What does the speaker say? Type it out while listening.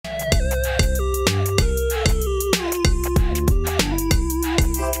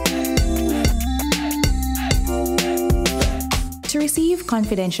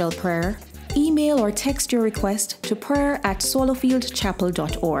confidential prayer, email or text your request to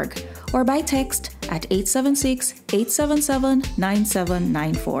prayer@swallowfieldchapel.org or by text at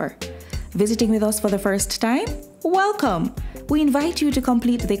 876-877-9794. Visiting with us for the first time? Welcome! We invite you to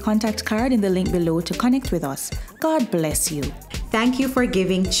complete the contact card in the link below to connect with us. God bless you. Thank you for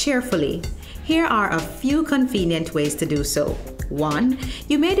giving cheerfully. Here are a few convenient ways to do so. 1.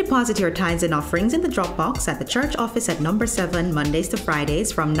 You may deposit your tithes and offerings in the drop box at the church office at number 7 Mondays to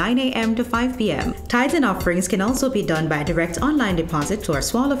Fridays from 9 a.m. to 5 p.m. Tithes and offerings can also be done by direct online deposit to our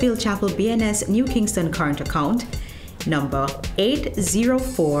Swallowfield Chapel BNS New Kingston current account, number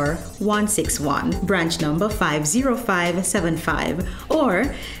 804161, branch number 50575,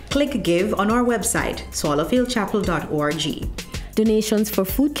 or click Give on our website, swallowfieldchapel.org. Donations for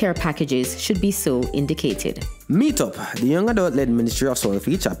food care packages should be so indicated. Meet Up, the young adult-led ministry of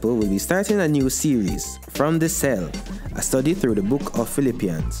Swallowfield Chapel, will be starting a new series, From the Cell, a study through the book of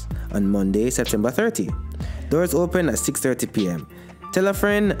Philippians, on Monday, September 30. Doors open at 6:30 p.m. Tell a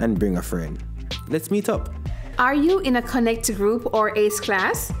friend and bring a friend. Let's meet up. Are you in a Connect group or ACE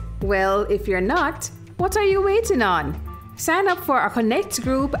class? Well, if you're not, what are you waiting on? Sign up for a Connect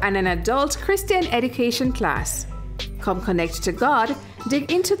group and an adult Christian education class. Come connect to God,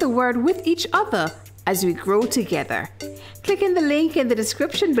 dig into the Word with each other as we grow together. Click in the link in the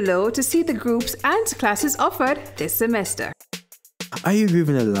description below to see the groups and classes offered this semester. Are you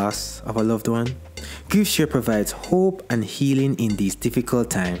grieving the loss of a loved one? GriefShare provides hope and healing in these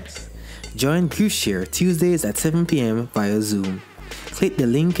difficult times. Join GriefShare Tuesdays at 7 p.m. via Zoom. Click the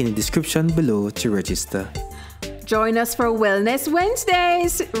link in the description below to register. Join us for Wellness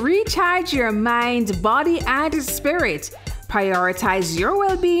Wednesdays. Recharge your mind, body, and spirit. Prioritize your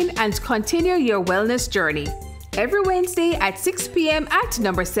well-being and continue your wellness journey. Every Wednesday at 6 p.m. at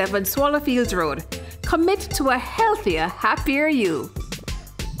number 7 Swallowfield Road. Commit to a healthier, happier you.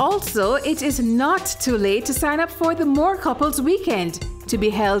 Also, it is not too late to sign up for the More Couples Weekend, to be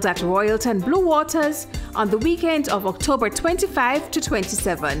held at Royalton Blue Waters on the weekend of October 25 to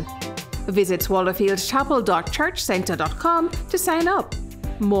 27. Visit swallowfieldchapel.churchcenter.com to sign up.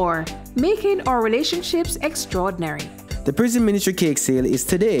 More, making our relationships extraordinary. The Prison Ministry Cake Sale is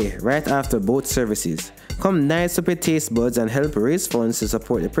today, right after both services. Come nice up your taste buds and help raise funds to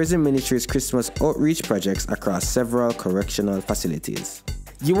support the Prison Ministry's Christmas outreach projects across several correctional facilities.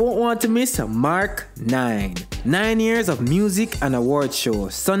 You won't want to miss Mark 9. 9 years of music and award show.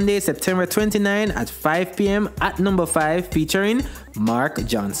 Sunday, September 29 at 5 p.m. at number 5, featuring Mark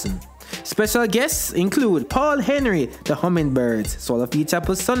Johnson. Special guests include Paul Henry, the Hummingbirds, Swallowfield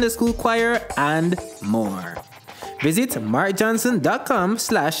Chapel Sunday School Choir, and more. Visit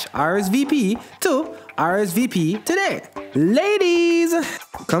markjohnson.com/RSVP to RSVP today. Ladies,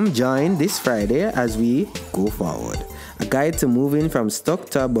 come join this Friday as we go forward. A guide to moving from stuck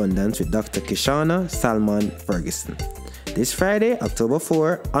to abundance with Dr. Kishana Salmon Ferguson. This Friday, October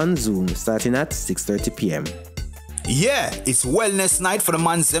 4 on Zoom, starting at 6:30 p.m. Yeah, it's Wellness Night for the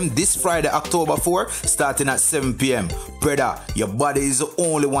man's them this Friday, October 4, starting at 7 p.m. Brother, your body is the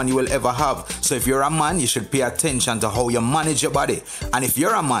only one you will ever have. So if you're a man, you should pay attention to how you manage your body. And if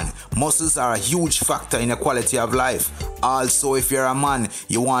you're a man, muscles are a huge factor in your quality of life. Also, if you're a man,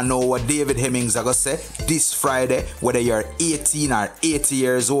 you want to know what David Hemmings are going to say this Friday, whether you're 18 or 80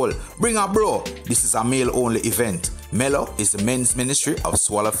 years old. Bring a bro. This is a male-only event. Mello is the men's ministry of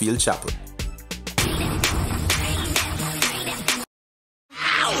Swallowfield Chapel.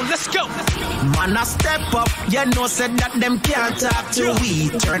 Let's go. Man, I step up, you know, said that them can't talk to we.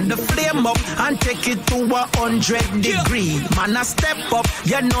 Turn the flame up and take it to 100 degree. Man, I step up,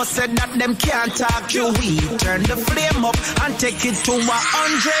 you know, said that them can't talk to we. Turn the flame up and take it to 100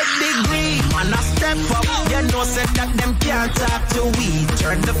 degree. Man, I step up, you know, said that them can't talk to we.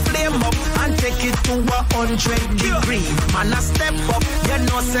 Turn the flame up and take it to 100 degree. Man, I step up, you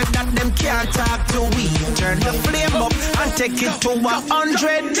know, said that them can't talk to we. Turn the flame up and take it to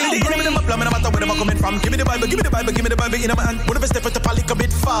 100 degree. No matter where I'm coming from, give me the Bible, give me the Bible, give me the Bible in my hand. What if I step at the panic a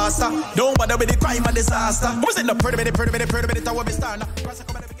bit faster? Don't bother with the crime and disaster. Who's in the pretty minute, I will be starting.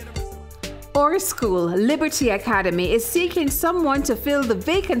 Our school, Liberty Academy, is seeking someone to fill the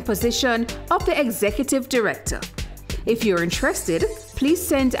vacant position of the executive director. If you're interested, please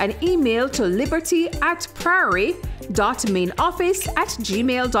send an email to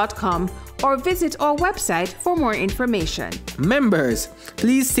liberty@priory.mainoffice@gmail.com or visit our website for more information. Members,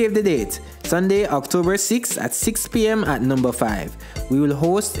 please save the date. Sunday, October 6th at 6 p.m. at number 5. We will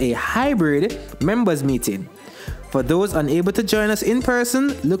host a hybrid members meeting. For those unable to join us in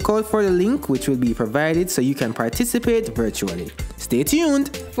person, look out for the link which will be provided so you can participate virtually. Stay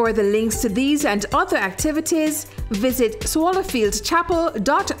tuned! For the links to these and other activities, visit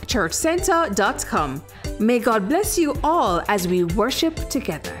swallowfieldchapel.churchcenter.com. May God bless you all as we worship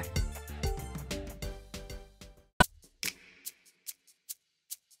together.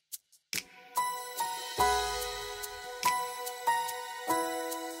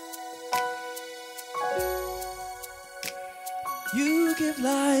 You give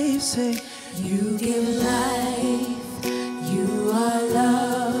life, say, you give life, you are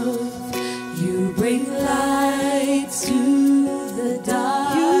love, you bring light to the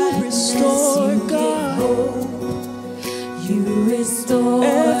darkness, you restore, you God, give hope, you restore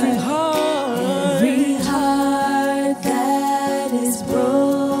every heart that is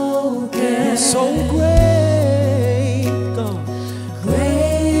broken. You're so great, God.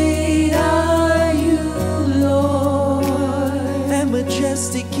 Great are you, Lord. And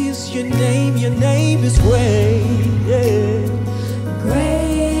majestic is your name is great, yeah.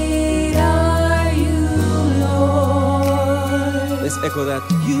 Great are you, Lord. Let's echo that.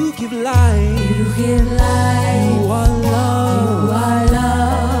 You give life, you give life, you are love, you are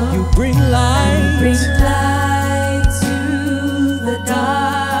love, you bring light, to the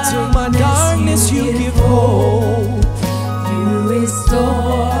darkness, to my darkness you give hope, you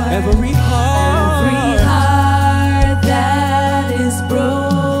restore every heart that is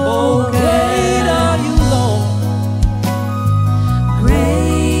broken. Oh, great are you, Lord.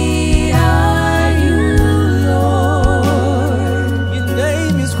 Great are you, Lord. Your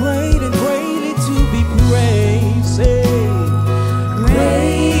name is great and greatly to be praised. Hey.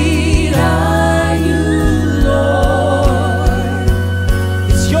 Great are you, Lord.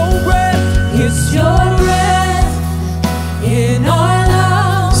 It's your breath, it's your breath in our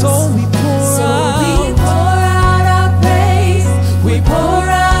lungs. So we pour out our praise. We pour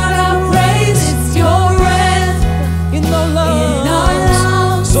out our praise. It's your breath in our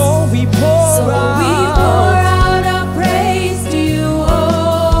lungs. So we pour out our praise to you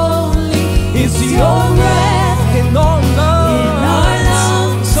only. It's your breath in our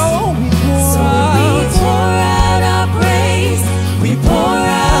lungs. So we pour out our praise. We pour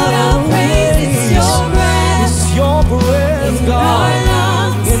out our praise. It's your breath. It's your breath,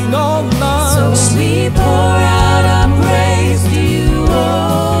 God, in our lungs. So we pour out our praise to you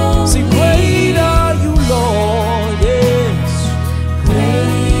only. See, great are you, Lord, yes.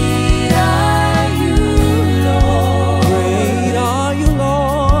 Great are you, Lord. Great are you,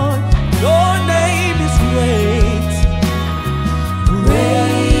 Lord. Your name is great.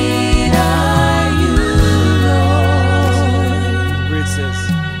 Great are you, Lord. Great says,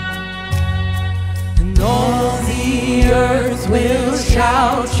 and all the earth will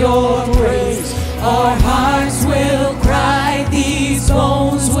shout your praise. Our hearts will cry, these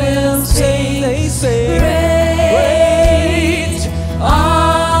bones will sing. They say, Great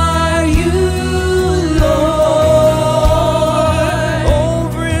are you, Lord.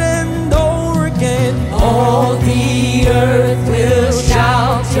 over and over again. All the earth will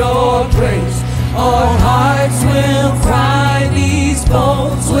shout your praise. Our hearts will cry, these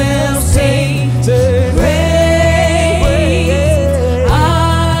bones will sing. Great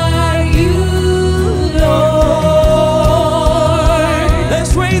are you, Lord.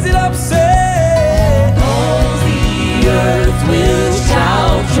 Let's raise it up, say. All the earth will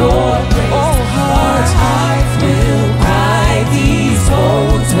shout your praise. Our hearts will cry, these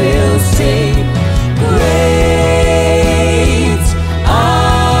bones will sing. Great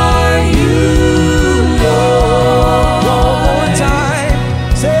are you, Lord. One more time,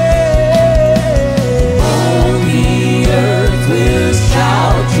 say. All the earth will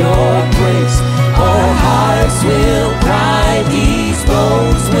shout your praise. Our hearts will cry, these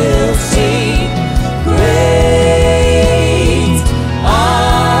bones will sing. Great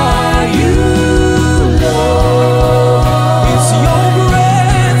are you, Lord. It's your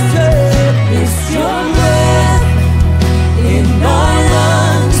breath, yeah. It's your breath in our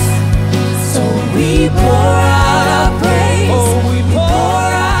lungs. So we pour out our praise. Oh, we pour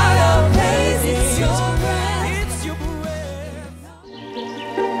out our praise. It's your breath. It's your breath.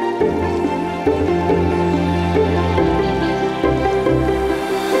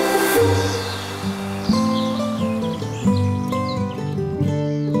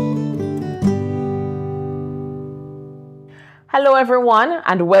 Hello, everyone,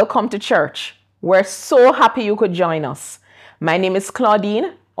 and welcome to church. We're so happy you could join us. My name is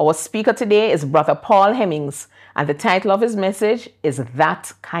Claudine. Our speaker today is Brother Paul Hemmings, and the title of his message is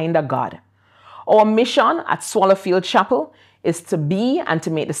That Kind of God. Our mission at Swallowfield Chapel is to be and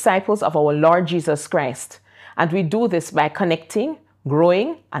to make disciples of our Lord Jesus Christ. And we do this by connecting,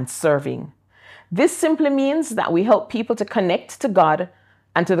 growing, and serving. This simply means that we help people to connect to God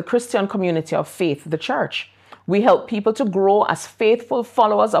and to the Christian community of faith, the church. We help people to grow as faithful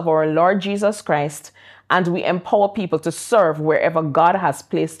followers of our Lord Jesus Christ, and we empower people to serve wherever God has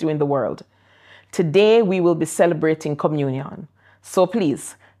placed you in the world. Today, we will be celebrating communion. So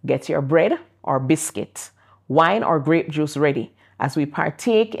please, get your bread or biscuit, wine or grape juice ready as we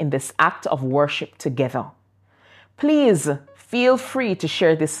partake in this act of worship together. Please feel free to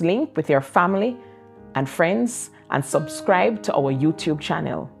share this link with your family and friends and subscribe to our YouTube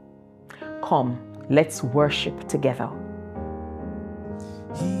channel. Come, let's worship together.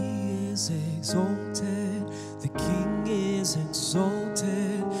 He is exalted, the King is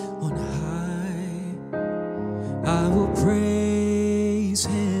exalted on high. I will praise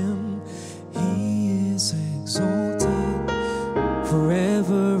him. He is exalted,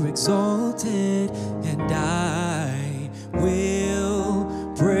 forever exalted, and I will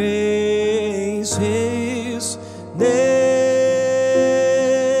praise his name.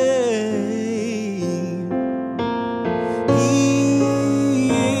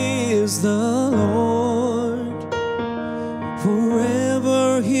 He is the Lord,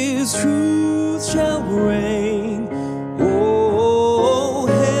 forever his truth shall reign. Oh,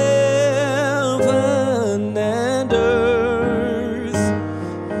 heaven and earth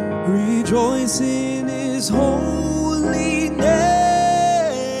rejoice in his holy name.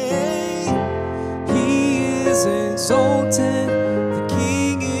 He is exalted, the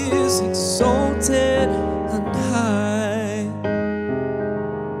King is exalted and high.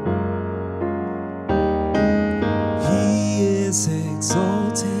 He is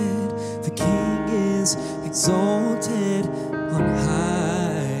exalted, the King is exalted on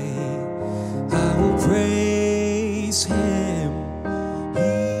high. I will praise him. He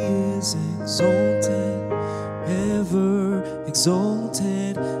is exalted, ever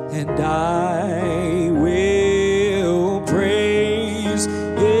exalted, and I will praise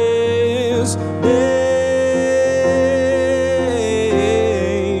his name.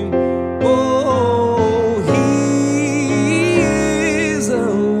 Oh, he is the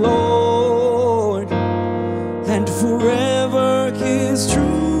Lord, and forever his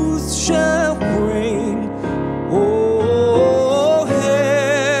truth shall reign. Oh,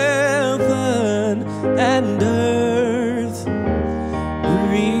 heaven and earth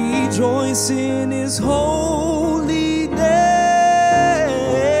rejoice in his holy name.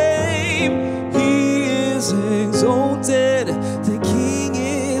 He is exalted, the King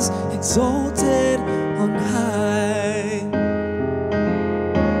is exalted on high.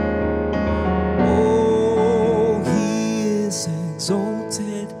 Oh, he is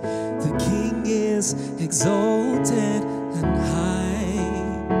exalted, the King is exalted and high.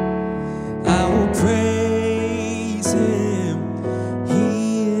 I will praise him. He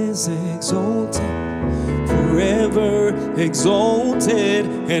is exalted, forever exalted,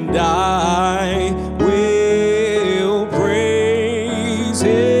 and I will praise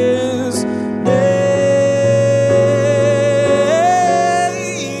his name.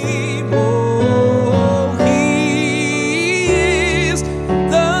 Oh, he is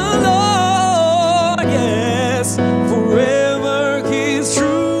the Lord, yes, forever his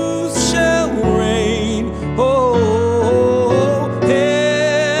truth shall reign. Oh,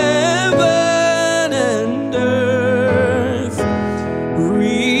 heaven and earth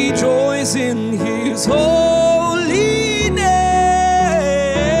rejoice in his holy name.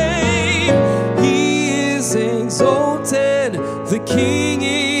 He is exalted, the King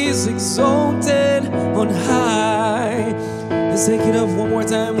is exalted on high. Let's take it up one more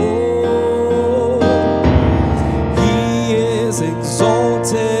time. Oh, he is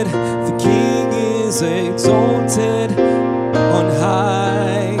exalted, the King is exalted on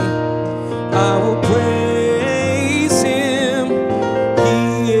high. I will praise him.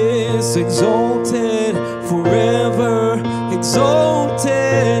 He is exalted, forever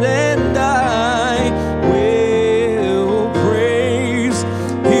exalted, and I will praise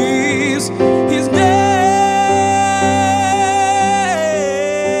his name.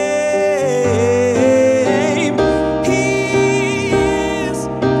 He is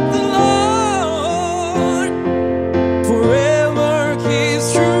the Lord, forever his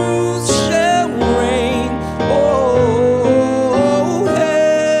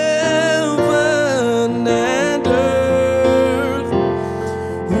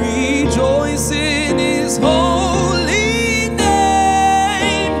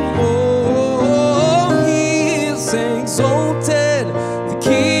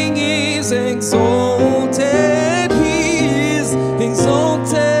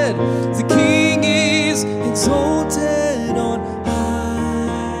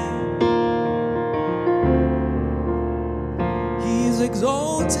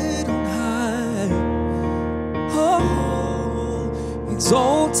exalted on high. Oh,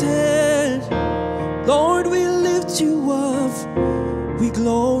 exalted. Lord, we lift you up. We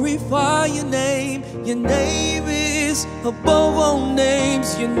glorify your name. Your name is above all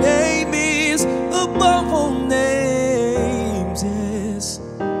names. Your name is above all names. Yes.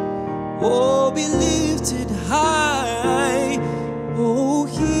 Oh, be lifted high. Oh,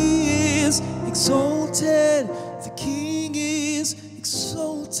 he is exalted. The King is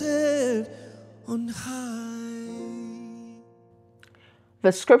exalted on high.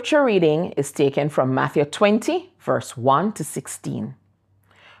 The scripture reading is taken from Matthew 20, verse 1 to 16.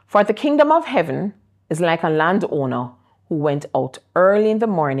 For the kingdom of heaven is like a landowner who went out early in the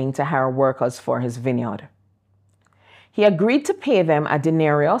morning to hire workers for his vineyard. He agreed to pay them a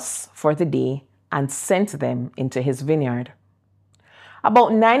denarius for the day and sent them into his vineyard.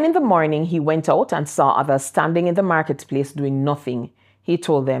 About 9 in the morning, he went out and saw others standing in the marketplace doing nothing. He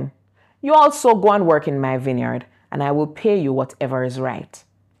told them, "You also go and work in my vineyard, and I will pay you whatever is right."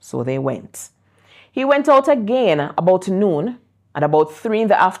 So they went. He went out again about noon and about 3 in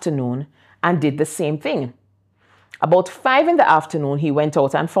the afternoon and did the same thing. About 5 in the afternoon, he went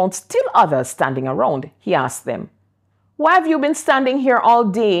out and found still others standing around. He asked them, "Why have you been standing here all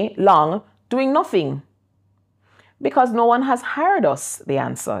day long doing nothing?" "Because no one has hired us," they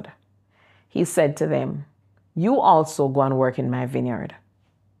answered. He said to them, "You also go and work in my vineyard."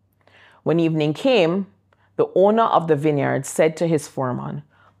 When evening came, the owner of the vineyard said to his foreman,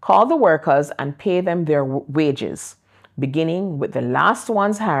 "Call the workers and pay them their wages, beginning with the last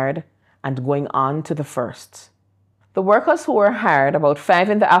ones hired and going on to the first." The workers who were hired about 5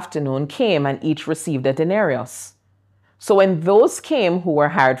 in the afternoon came and each received a denarius. So when those came who were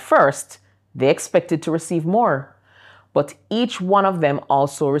hired first, they expected to receive more, but each one of them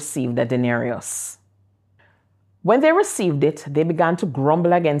also received a denarius. When they received it, they began to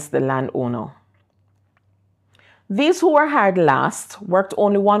grumble against the landowner. "These who were hired last worked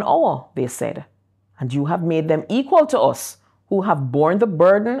only 1 hour," they said, "and you have made them equal to us, who have borne the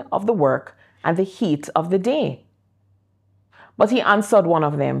burden of the work and the heat of the day." But he answered one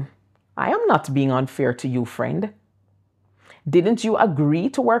of them, "I am not being unfair to you, friend. Didn't you agree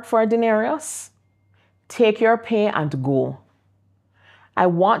to work for a denarius? Take your pay and go. I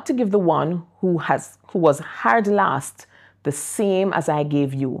want to give the one who was hired last the same as I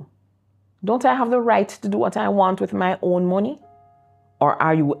gave you. Don't I have the right to do what I want with my own money? Or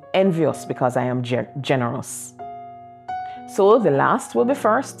are you envious because I am generous?" So the last will be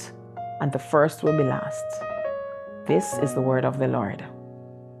first, and the first will be last. This is the word of the Lord.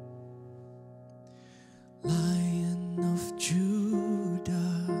 Lion of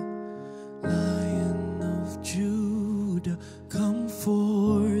Judah, Lion of Judah, come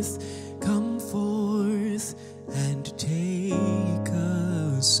forth and take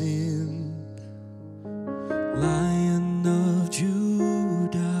us in. Lion of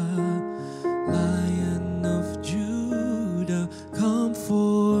Judah, Lion of Judah, come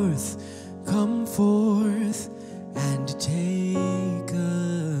forth and take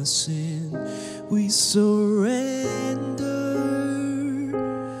us in. We surrender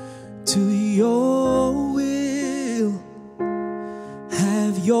to your will.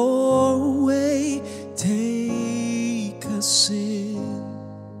 Have your way, take us in.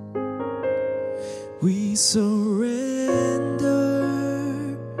 We surrender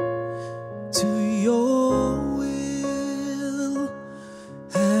to your will.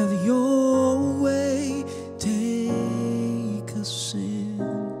 Have your way, take us in.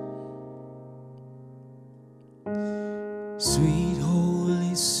 Sweet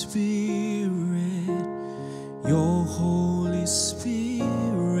Holy Spirit, your Holy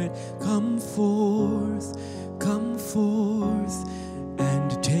Spirit, come forth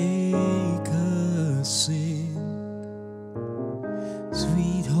and take us in.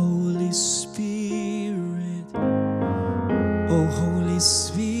 Sweet Holy Spirit, oh Holy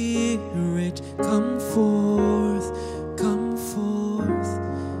Spirit, come forth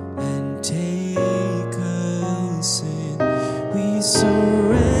and take us in. We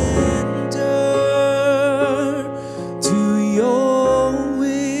surrender to your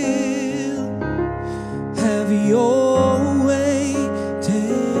will. Have your way,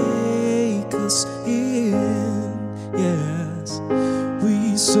 take us in. Yes,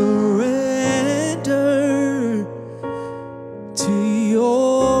 we surrender to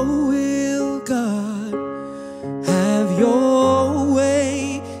your will, God. Have your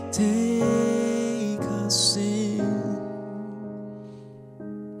way, take us in.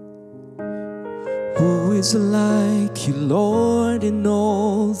 Who is like you, Lord, in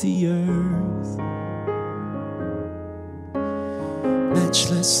all the earth?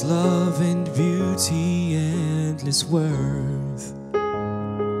 Matchless love and beauty, endless worth.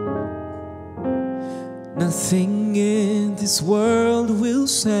 Nothing in this world will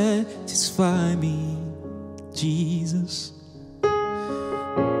satisfy me, Jesus.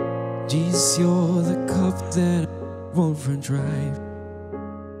 Jesus, you're the cup that I won't run dry.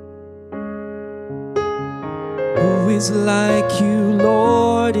 Who is like you,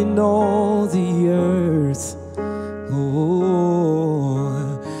 Lord, in all the earth? Oh,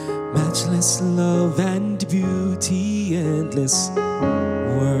 matchless love and beauty, endless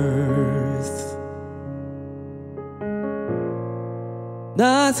worth.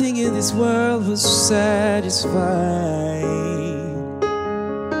 Nothing in this world will satisfy.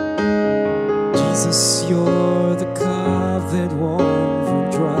 Jesus, you're the cup that won't run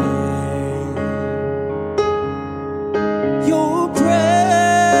dry. Your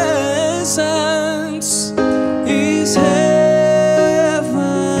presence is heaven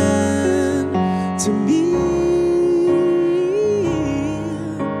to me.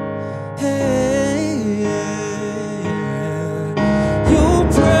 Hey, your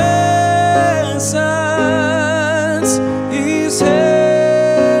presence is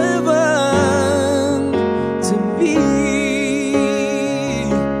heaven to me.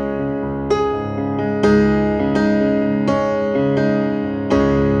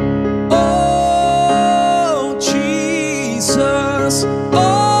 Oh, Jesus.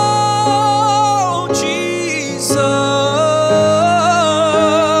 Oh, Jesus.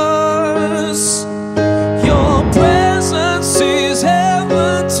 Your presence is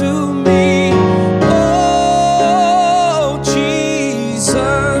heaven to me. Oh,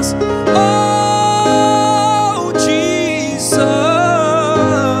 Jesus. Oh, Jesus.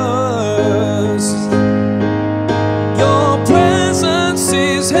 Your presence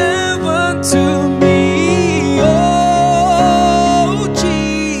is heaven to me. Oh,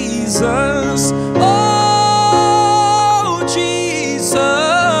 Jesus. Oh, Jesus.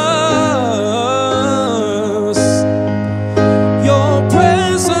 Your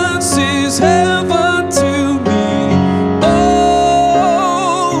presence is heaven to me.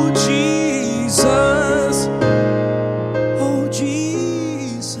 Oh, Jesus. Oh,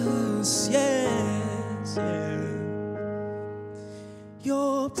 Jesus. Yes, yeah.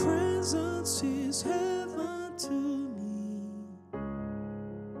 Your presence is heaven to me.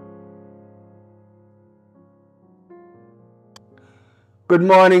 Good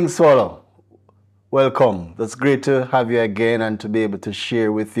morning, Swallow. Welcome. It's great to have you again and to be able to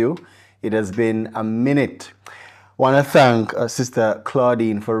share with you. It has been a minute. I want to thank Sister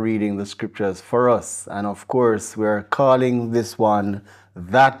Claudine for reading the scriptures for us. And of course, we're calling this one,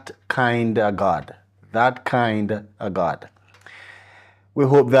 That Kind of God. That Kind of God. We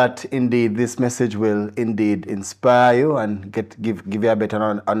hope that indeed this message will indeed inspire you and give you a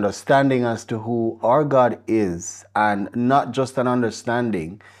better understanding as to who our God is, and not just an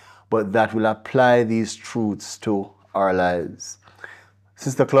understanding, but that will apply these truths to our lives.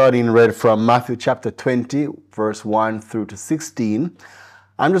 Sister Claudine read from Matthew chapter 20, verse 1 through to 16.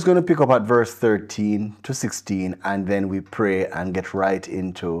 I'm just going to pick up at verse 13 to 16, and then we pray and get right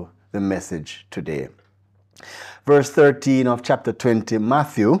into the message today. Verse 13 of chapter 20,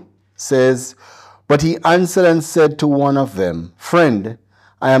 Matthew says, "But he answered and said to one of them, Friend,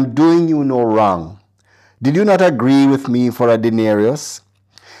 I am doing you no wrong. Did you not agree with me for a denarius?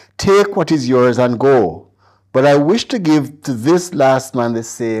 Take what is yours and go. But I wish to give to this last man the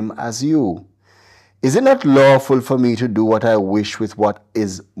same as you. Is it not lawful for me to do what I wish with what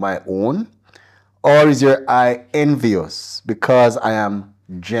is my own? Or is your eye envious because I am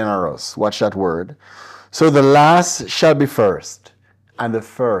generous?" Watch that word. "So the last shall be first, and the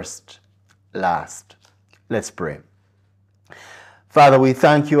first last." Let's pray. Father, we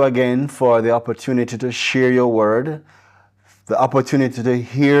thank you again for the opportunity to share your word, the opportunity to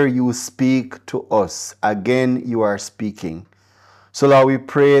hear you speak to us. Again, you are speaking. So Lord, we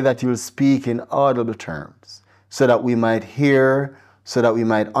pray that you'll speak in audible terms, so that we might hear, so that we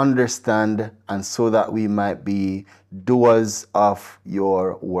might understand, and so that we might be doers of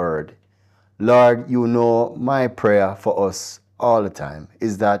your word. Lord, you know my prayer for us all the time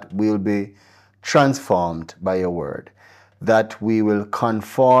is that we'll be transformed by your word, that we will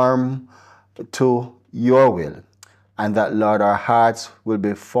conform to your will, and that, Lord, our hearts will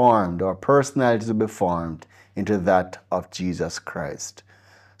be formed, our personalities will be formed into that of Jesus Christ.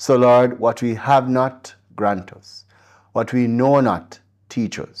 So, Lord, what we have not, grant us. What we know not,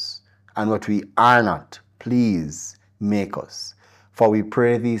 teach us. And what we are not, please make us. For we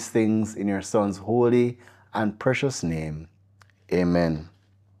pray these things in your Son's holy and precious name. Amen.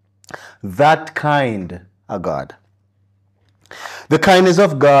 That kind of God. The kindness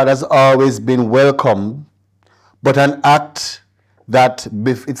of God has always been welcome, but it's an act that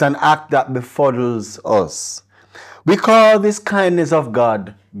befuddles us. We call this kindness of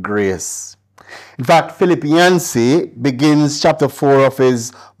God grace. In fact, Philip Yancey begins chapter 4 of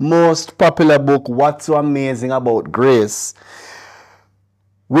his most popular book, What's So Amazing About Grace,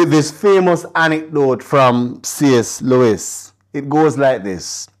 with this famous anecdote from C.S. Lewis. It goes like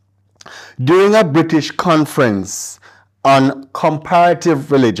this. During a British conference on comparative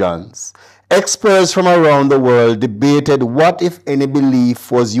religions, experts from around the world debated what, if any,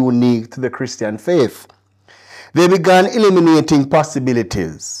 belief was unique to the Christian faith. They began eliminating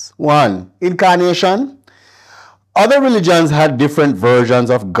possibilities. 1. Incarnation. Other religions had different versions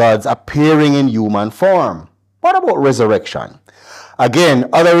of gods appearing in human form. What about resurrection? Again,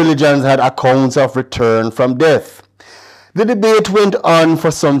 other religions had accounts of return from death. The debate went on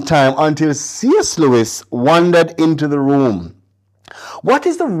for some time until C.S. Lewis wandered into the room. What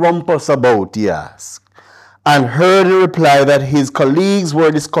is the rumpus about, he asked, and heard in reply that his colleagues were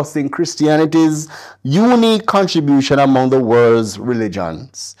discussing Christianity's unique contribution among the world's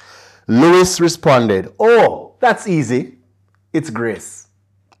religions. Lewis responded, "Oh, that's easy. It's grace."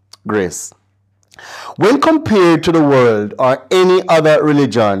 Grace. When compared to the world or any other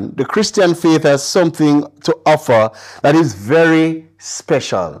religion, the Christian faith has something to offer that is very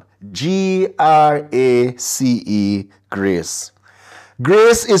special. G-R-A-C-E, grace.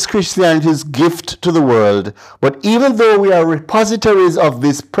 Grace is Christianity's gift to the world, but even though we are repositories of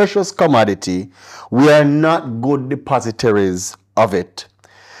this precious commodity, we are not good depositories of it.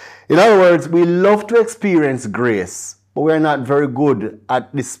 In other words, we love to experience grace, but we are not very good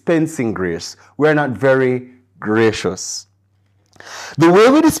at dispensing grace. We are not very gracious. The way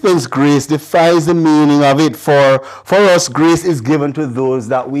we dispense grace defies the meaning of it. For us, grace is given to those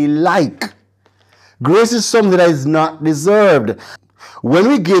that we like. Grace is something that is not deserved. When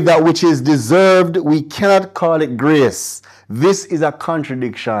we give that which is deserved, we cannot call it grace. This is a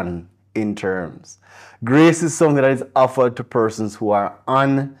contradiction in terms. Grace is something that is offered to persons who are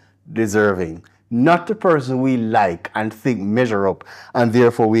undeserving, not to persons we like and think measure up, and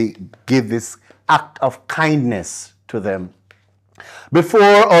therefore we give this act of kindness to them.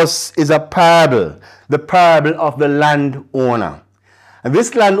 Before us is a parable, the parable of the landowner. And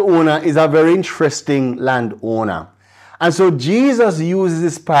this landowner is a very interesting landowner. And so Jesus uses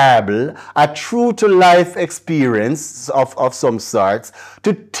this parable, a true-to-life experience of some sorts,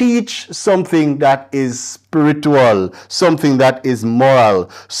 to teach something that is spiritual, something that is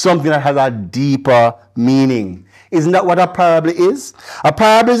moral, something that has a deeper meaning. Isn't that what a parable is? A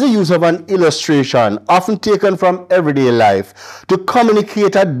parable is the use of an illustration, often taken from everyday life, to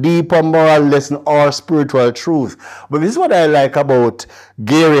communicate a deeper moral lesson or spiritual truth. But this is what I like about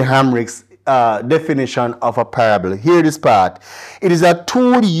Gary Hamrick's definition of a parable. Hear this part. It is a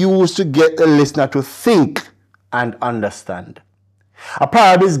tool used to get the listener to think and understand. A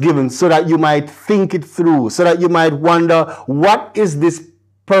parable is given so that you might think it through, so that you might wonder, what is this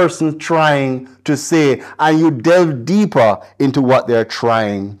person trying to say? And you delve deeper into what they're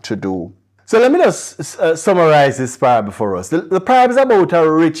trying to do. So let me just summarize this parable for us. The parable is about a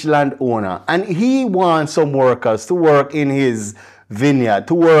rich landowner, and he wants some workers to work in his vineyard,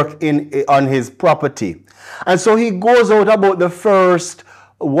 to work on his property. And so he goes out about the first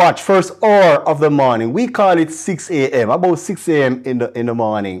hour of the morning. We call it 6 a.m., about 6 a.m. in the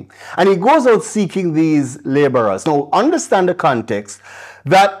morning. And he goes out seeking these laborers. Now, understand the context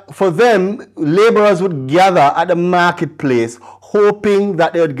that for them, laborers would gather at the marketplace hoping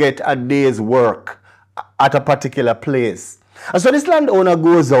that they would get a day's work at a particular place. And so this landowner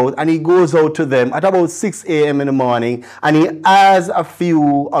goes out, and he goes out to them at about 6 a.m. in the morning, and he has a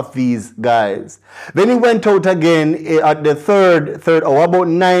few of these guys. Then he went out again at the third hour, about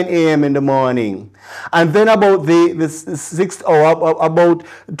 9 a.m. in the morning. And then about the 6th hour, about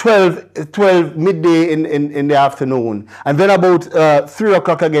 12 midday in the afternoon. And then about 3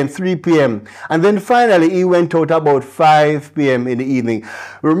 o'clock again, 3 p.m. And then finally he went out about 5 p.m. in the evening.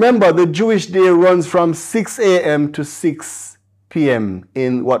 Remember, the Jewish day runs from 6 a.m. to 6 p.m.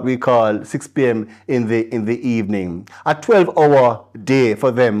 in what we call 6 p.m. in the evening. A 12-hour day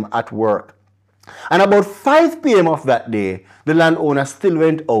for them at work. And about 5 p.m. of that day, the landowner still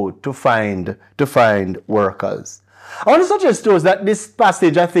went out to find workers. I want to suggest to us that this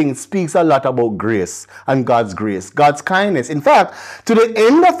passage, I think, speaks a lot about grace, God's kindness. In fact, to the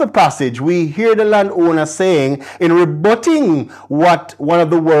end of the passage, we hear the landowner saying, in rebutting what one of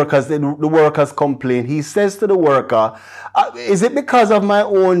the workers complained, he says to the worker, is it because of my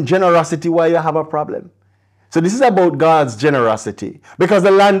own generosity why you have a problem? So this is about God's generosity, because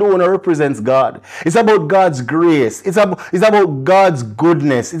the landowner represents God. It's about God's grace. It's about God's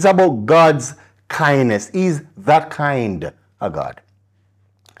goodness. It's about God's kindness. He's that kind of God.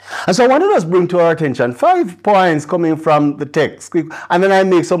 And so I wanted us to bring to our attention 5 points coming from the text, and then I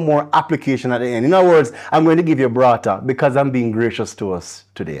make some more application at the end. In other words, I'm going to give you a brata because I'm being gracious to us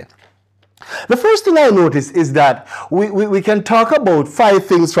today. The first thing I notice is that we can talk about 5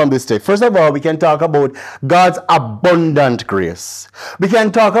 things from this text. First of all, we can talk about God's abundant grace. We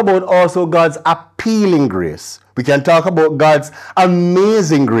can talk about also God's appealing grace. We can talk about God's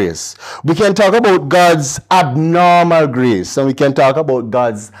amazing grace. We can talk about God's abnormal grace. And we can talk about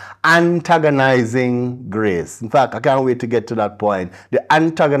God's antagonizing grace. In fact, I can't wait to get to that point. The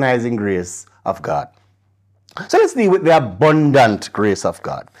antagonizing grace of God. So let's deal with the abundant grace of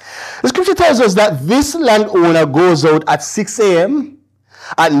God. The scripture tells us that this landowner goes out at 6 a.m.,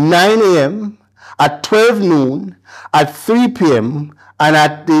 at 9 a.m., at 12 noon, at 3 p.m., and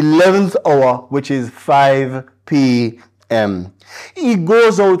at the 11th hour, which is 5 p.m. He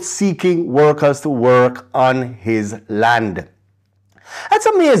goes out seeking workers to work on his land. That's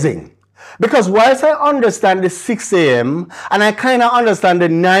amazing. Because whilst I understand the 6 a.m. and I kind of understand the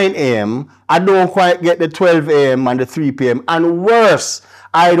 9 a.m., I don't quite get the 12 a.m. and the 3 p.m. And worse,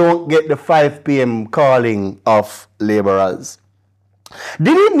 I don't get the 5 p.m. calling of laborers.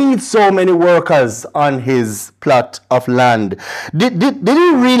 Did he need so many workers on his plot of land? Did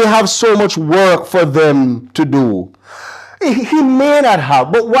he really have so much work for them to do? He may not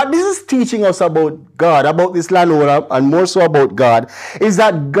have, but what this is teaching us about God, about this landowner, and more so about God, is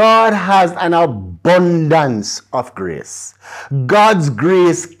that God has an abundance of grace. God's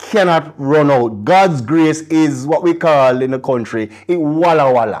grace cannot run out. God's grace is what we call in the country, it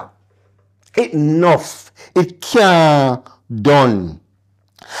walla walla. It enough. It can't done.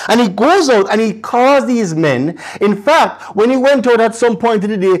 And he goes out and he calls these men. In fact, when he went out at some point in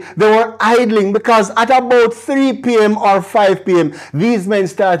the day, they were idling because at about 3 p.m. or 5 p.m., these men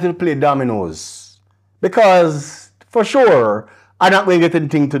started to play dominoes. Because, for sure, I'm not going to get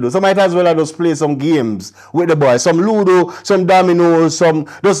anything to do. So might as well I just play some games with the boys. Some Ludo, some dominoes, some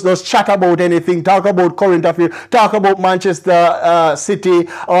just chat about anything, talk about current affairs, talk about Manchester City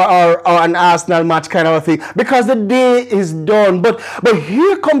or an Arsenal match kind of a thing. Because the day is done. But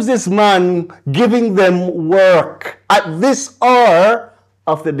here comes this man giving them work at this hour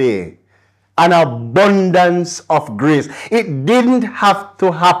of the day. An abundance of grace. It didn't have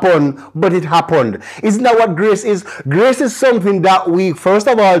to happen, but it happened. Isn't that what grace is? Grace is something that we, first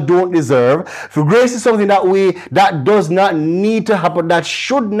of all, don't deserve. For grace is something that does not need to happen, that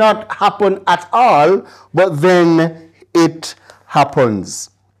should not happen at all, but then it happens.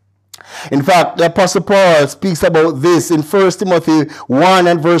 In fact, the Apostle Paul speaks about this in 1 Timothy 1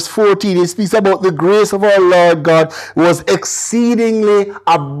 and verse 14. He speaks about the grace of our Lord God was exceedingly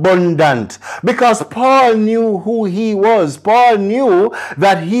abundant. Because Paul knew who he was. Paul knew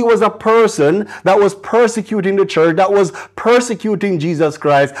that he was a person that was persecuting the church, that was persecuting Jesus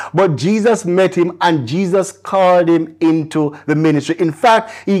Christ. But Jesus met him and Jesus called him into the ministry. In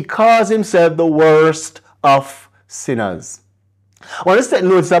fact, he calls himself the worst of sinners. I want to take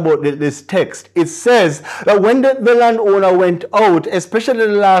notes about this text. It says that when the landowner went out, especially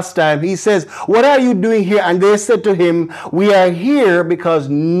the last time, he says, "What are you doing here?" And they said to him, "We are here because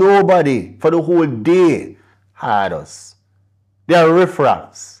nobody for the whole day hired us." They are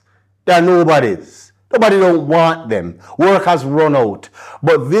riffraffs. They are nobodies. Nobody don't want them. Work has run out.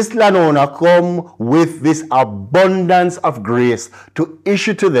 But this landowner come with this abundance of grace to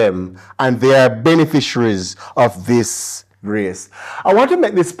issue to them, and they are beneficiaries of this grace. I want to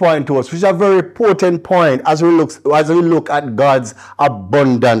make this point to us, which is a very potent point as we look at God's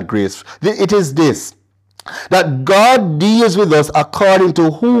abundant grace. It is this, that God deals with us according to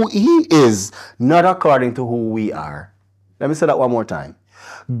who he is, not according to who we are. Let me say that one more time.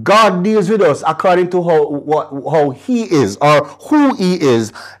 God deals with us according to how he is or who he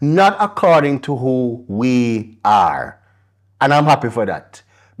is, not according to who we are. And I'm happy for that.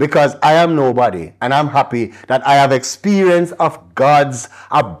 Because I am nobody, and I'm happy that I have experience of God's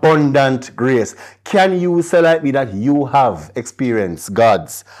abundant grace. Can you say like me that you have experienced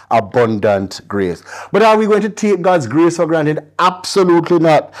God's abundant grace? But are we going to take God's grace for granted? Absolutely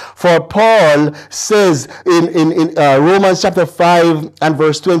not. For Paul says in Romans chapter 5 and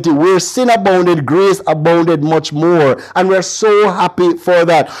verse 20, where sin abounded, grace abounded much more. And we're so happy for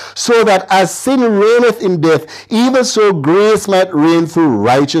that. So that as sin reigneth in death, even so grace might reign through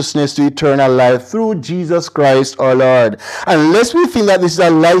righteousness to eternal life through Jesus Christ our Lord. Unless we think that this is a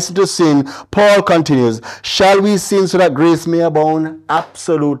license to sin, Paul continues, shall we sin so that grace may abound?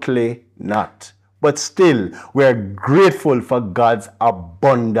 Absolutely not. But still, we're grateful for God's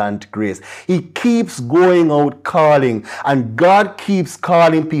abundant grace. He keeps going out calling, and God keeps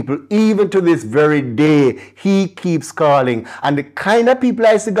calling people even to this very day. He keeps calling. And the kind of people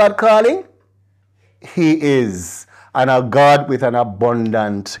I see God calling, He is a God with an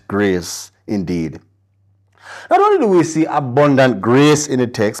abundant grace indeed. Not only do we see abundant grace in the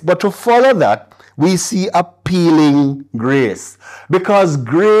text, but to follow that, we see appealing grace, because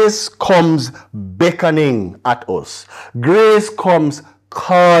grace comes beckoning at us. Grace comes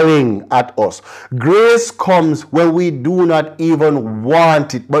calling at us. Grace comes when we do not even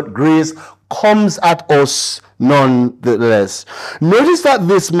want it, but grace comes at us nonetheless. Notice that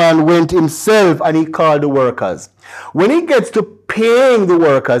this man went himself and he called the workers. When he gets to paying the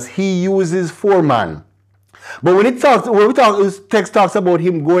workers, he uses foreman. But when this text talks about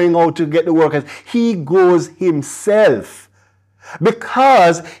him going out to get the workers, he goes himself,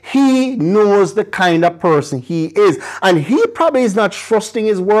 because he knows the kind of person he is. And he probably is not trusting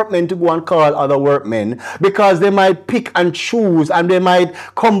his workmen to go and call other workmen, because they might pick and choose, and they might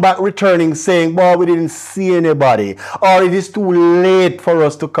come back returning saying, well, we didn't see anybody, or it is too late for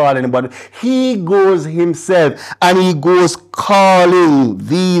us to call anybody. He goes himself, and he goes calling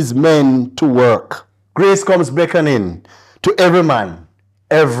these men to work. Grace comes beckoning to every man,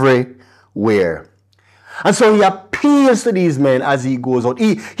 everywhere. And so he appeals to these men as he goes out.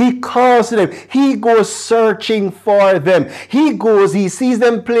 He calls to them. He goes searching for them. He sees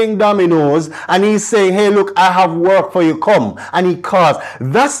them playing dominoes, and he's saying, hey, look, I have work for you, come. And he calls.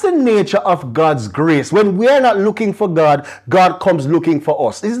 That's the nature of God's grace. When we are not looking for God, God comes looking for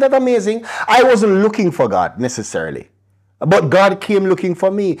us. Isn't that amazing? I wasn't looking for God necessarily, but God came looking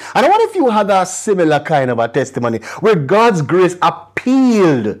for me. And I wonder if you had a similar kind of a testimony where God's grace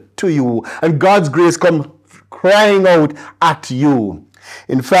appealed to you and God's grace comes crying out at you.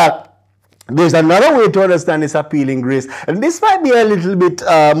 In fact, there's another way to understand this appealing grace, and this might be a little bit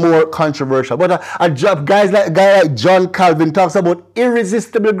more controversial, but a guy like John Calvin talks about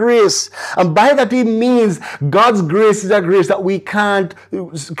irresistible grace, and by that he means God's grace is a grace that we can't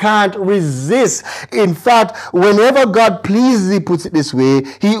resist. In fact, whenever God pleases, he puts it this way,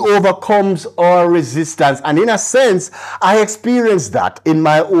 he overcomes our resistance. And in a sense, I experienced that in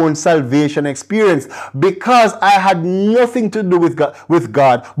my own salvation experience, because I had nothing to do with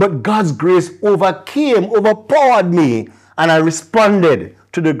God, but God's grace overpowered me, and I responded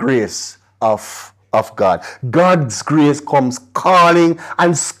to the grace of God. God's grace comes calling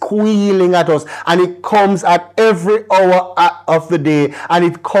and squealing at us, and it comes at every hour of the day, and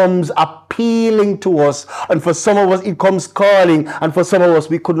it comes appealing to us. And for some of us, it comes calling, and for some of us,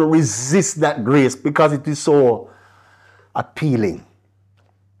 we couldn't resist that grace because it is so appealing.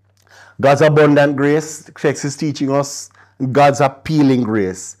 God's abundant grace, the text is teaching us, God's appealing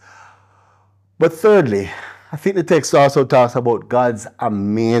grace. But thirdly, I think the text also talks about God's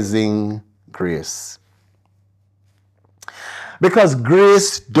amazing grace. Because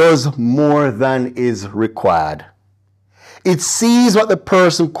grace does more than is required. It sees what the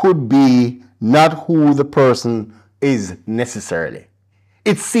person could be, not who the person is necessarily.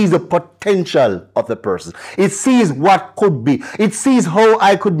 It sees the potential of the person. It sees what could be. It sees how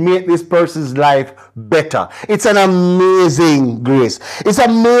I could make this person's life better. It's an amazing grace. It's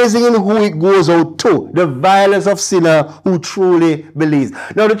amazing in who it goes out to, the violence of sinner who truly believes.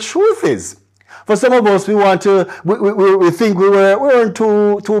 Now the truth is, for some of us, we think we weren't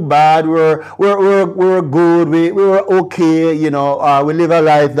too bad. We were good. We were okay. You know, we live a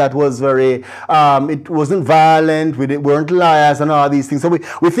life that was very. It wasn't violent. We weren't liars and all these things. So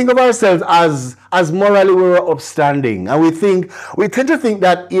we think of ourselves as morally we were upstanding, and we tend to think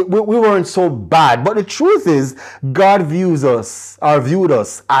that we weren't so bad. But the truth is, God viewed us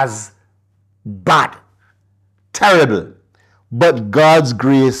as bad, terrible. But God's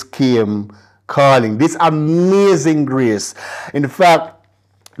grace came calling, this amazing grace. In fact,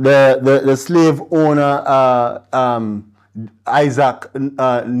 the slave owner Isaac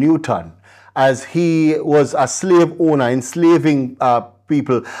Newton, as he was a slave owner enslaving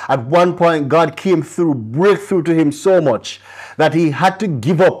people, at one point God break through to him so much that he had to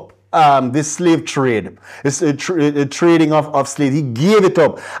give up this slave trade, this trading of slaves. He gave it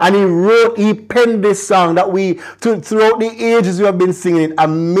up, and he penned this song that throughout the ages we have been singing it.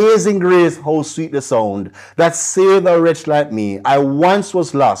 Amazing grace, how sweet the sound that saved a wretch like me. I once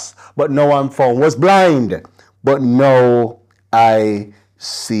was lost, but now I'm found. Was blind, but now I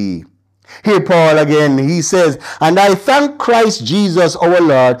see. Here Paul again, he says, and I thank Christ Jesus our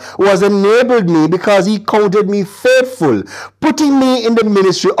Lord, who has enabled me because he counted me faithful, putting me in the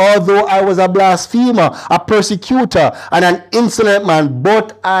ministry, although I was a blasphemer, a persecutor, and an insolent man,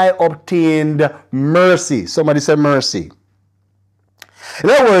 but I obtained mercy. Somebody say mercy. In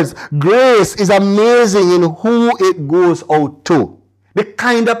other words, grace is amazing in who it goes out to. The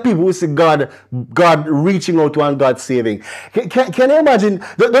kind of people we see God reaching out to and God saving. Can you imagine?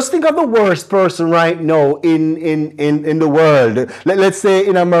 Just think of the worst person right now in the world. Let's say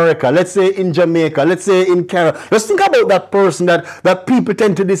in America. Let's say in Jamaica. Let's say in Canada. Just think about that person that people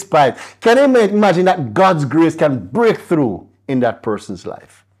tend to despise. Can you imagine that God's grace can break through in that person's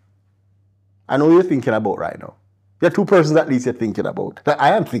life? I know you're thinking about right now. There are two persons at least you're thinking about, that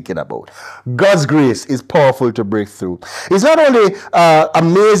I am thinking about. God's grace is powerful to break through. It's not only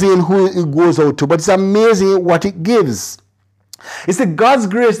amazing who it goes out to, but it's amazing what it gives. You see, God's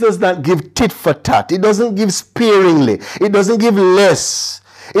grace does not give tit for tat. It doesn't give sparingly. It doesn't give less.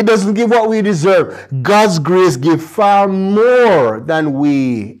 It doesn't give what we deserve. God's grace gives far more than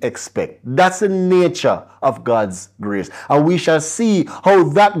we expect. That's the nature of God's grace. And we shall see how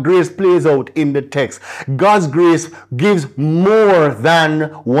that grace plays out in the text. God's grace gives more than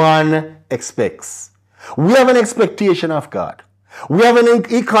one expects. We have an expectation of God. We have an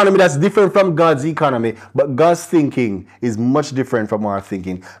economy that's different from God's economy, but God's thinking is much different from our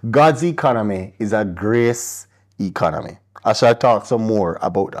thinking. God's economy is a grace economy. I shall talk some more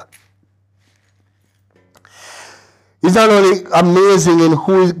about that. It's not only amazing in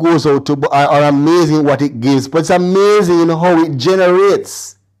who it goes out to, or amazing what it gives, but it's amazing in how it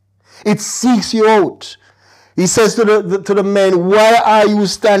generates. It seeks you out. He says to the men, why are you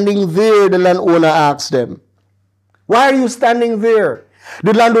standing there? The landowner asks them. Why are you standing there?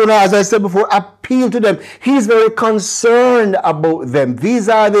 The landowner, as I said before, appealed to them. He's very concerned about them. These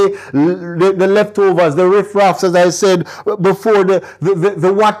are the leftovers, the riffraffs, as I said before,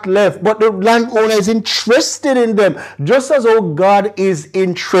 the what left. But the landowner is interested in them, just as how God is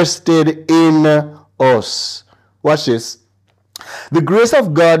interested in us. Watch this. The grace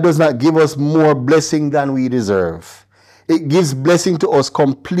of God does not give us more blessing than we deserve. It gives blessing to us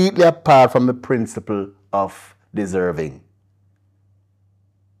completely apart from the principle of deserving.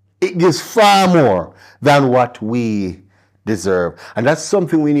 It gives far more than what we deserve. And that's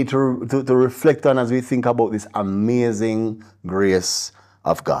something we need to reflect on as we think about this amazing grace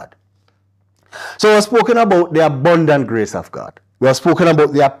of God. So we've spoken about the abundant grace of God. We have spoken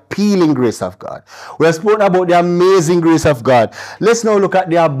about the appealing grace of God. We have spoken about the amazing grace of God. Let's now look at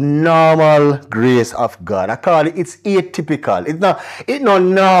the abnormal grace of God. I call it, it's atypical. It's not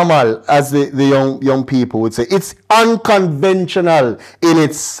normal, as the young people would say. It's unconventional in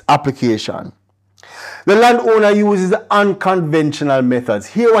its application. The landowner uses unconventional methods.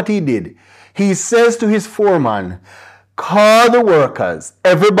 Hear what he did. He says to his foreman, call the workers,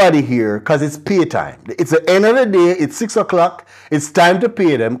 everybody here, because it's pay time. It's the end of the day, it's 6 o'clock, it's time to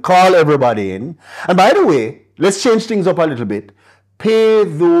pay them, call everybody in. And by the way, let's change things up a little bit. Pay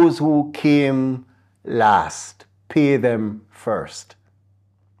those who came last. Pay them first.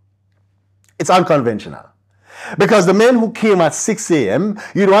 It's unconventional. Because the men who came at 6 a.m.,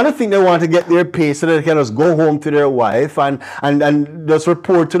 you don't want to think they want to get their pay so that they can just go home to their wife and just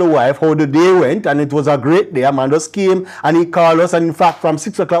report to the wife how the day went, and it was a great day. A man just came and he called us, and in fact from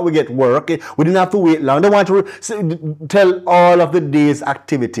 6 o'clock we get work. We didn't have to wait long. They want to tell all of the day's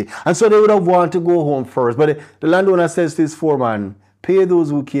activity. And so they would have wanted to go home first. But the landowner says to his foreman, pay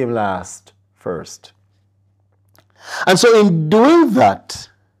those who came last first. And so in doing that,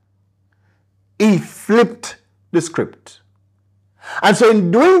 he flipped the script. And so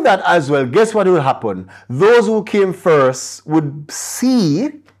in doing that as well, guess what will happen? Those who came first would see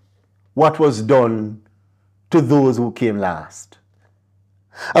what was done to those who came last.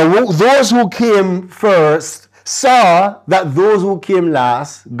 And those who came first saw that those who came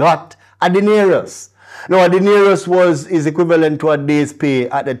last got a denarius. Now, a denarius is equivalent to a day's pay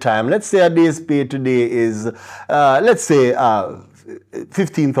at the time. Let's say a day's pay today is, let's say,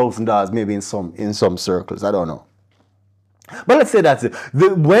 $15,000 maybe in some circles. I don't know. But let's say that's it.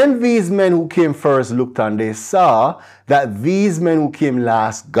 When these men who came first looked on, they saw that these men who came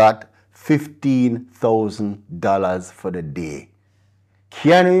last got $15,000 for the day.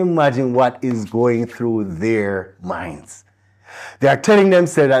 Can you imagine what is going through their minds? They are telling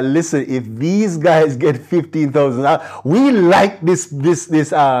themselves that, listen, if these guys get $15,000, we like this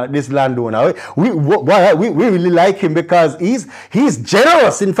landowner. We really like him because he's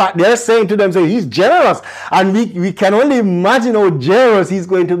generous. In fact, they're saying to themselves, he's generous, and we can only imagine how generous he's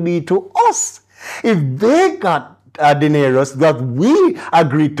going to be to us. If they got denarius that we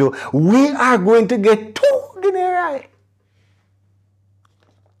agreed to, we are going to get 2 denarii.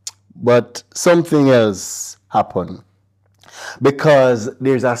 But something else happened. Because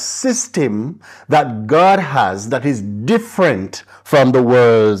there's a system that God has that is different from the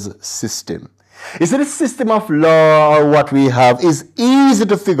world's system. You see, the system of law or what we have is easy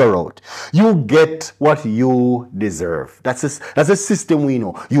to figure out. You get what you deserve. That's a system we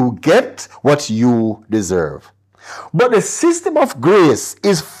know. You get what you deserve. But the system of grace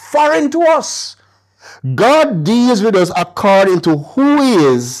is foreign to us. God deals with us according to who He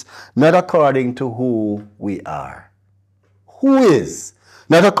is, not according to who we are. Who is,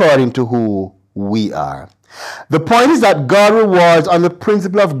 not according to who we are. The point is that God rewards on the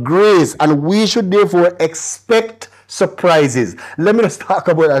principle of grace, and we should therefore expect surprises. Let me just talk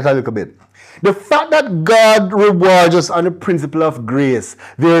about that a little bit. The fact that God rewards us on the principle of grace,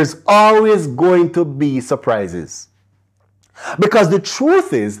 there's always going to be surprises. Because the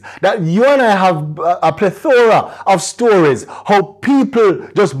truth is that you and I have a plethora of stories how people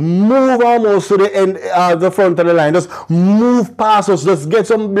just move almost to the end, the front of the line, just move past us, just get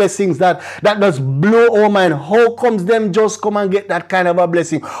some blessings that just blow our mind. How comes them just come and get that kind of a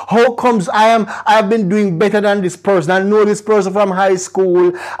blessing? How comes I've been doing better than this person? I know this person from high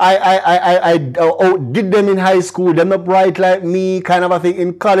school. I did them in high school. They're not bright like me, kind of a thing.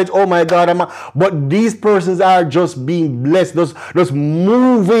 In college, oh my God, but these persons are just being blessed. Just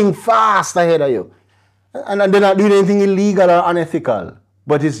moving fast ahead of you. And they're not doing anything illegal or unethical.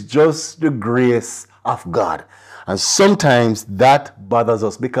 But it's just the grace of God. And sometimes that bothers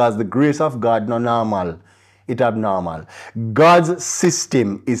us because the grace of God not normal. It's abnormal. God's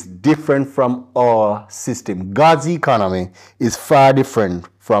system is different from our system. God's economy is far different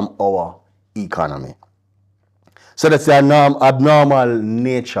from our economy. So that's the abnormal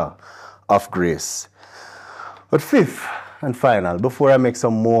nature of grace. But fifth and final, before I make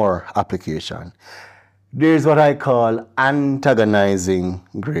some more application, there's what I call antagonizing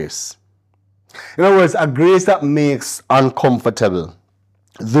grace. In other words, a grace that makes uncomfortable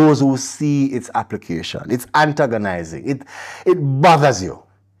those who see its application. It's antagonizing. It bothers you.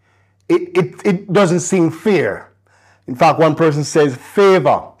 It doesn't seem fair. In fact, one person says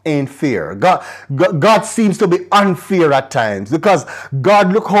favor ain't fair. God seems to be unfair at times because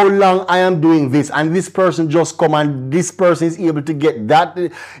God, look how long I am doing this and this person just come and this person is able to get that.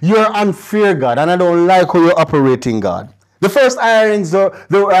 You're unfair, God, and I don't like how you're operating, God. The first hirelings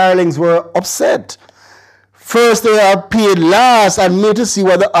were upset. First they are paid last and made to see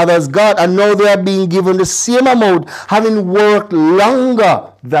what the others got, and now they are being given the same amount, having worked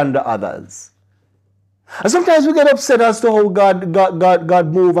longer than the others. And sometimes we get upset as to how God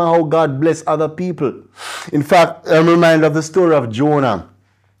move and how God bless other people. In fact, I'm reminded of the story of Jonah.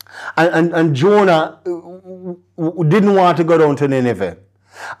 And Jonah didn't want to go down to Nineveh.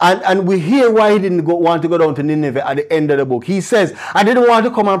 And we hear why he didn't want to go down to Nineveh at the end of the book. He says, I didn't want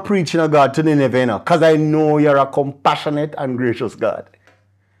to come and preach, God, to Nineveh, because I know you're a compassionate and gracious God.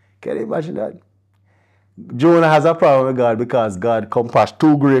 Can you imagine that? Jonah has a problem with God because God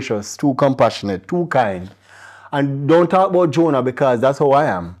too gracious, too compassionate, too kind. And don't talk about Jonah because that's how I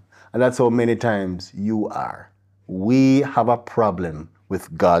am. And that's how many times you are. We have a problem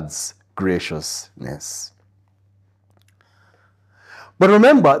with God's graciousness. But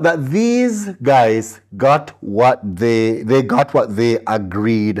remember that these guys got what they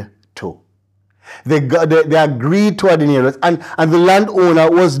agreed to. They agreed to a denarius, and the landowner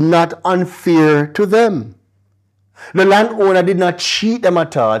was not unfair to them. The landowner did not cheat them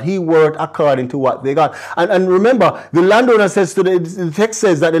at all. He worked according to what they got. And remember, the landowner says the text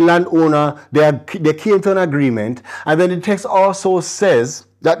says that the landowner, they came to an agreement. And then the text also says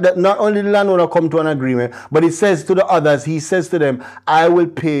that not only the landowner come to an agreement, but it says to the others, he says to them, I will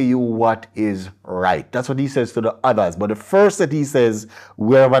pay you what is right. That's what he says to the others. But the first that he says,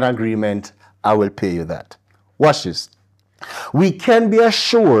 we have an agreement, I will pay you that. Watch this. We can be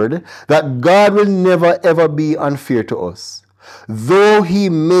assured that God will never ever be unfair to us, though he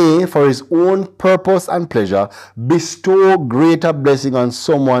may, for his own purpose and pleasure, bestow greater blessing on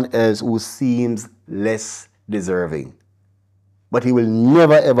someone else who seems less deserving. But he will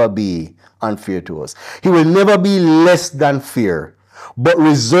never ever be unfair to us. He will never be less than fair, but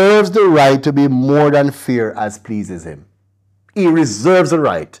reserves the right to be more than fair as pleases him. He reserves the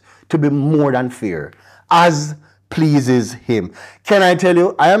right to be more than fair as pleases him. Can I tell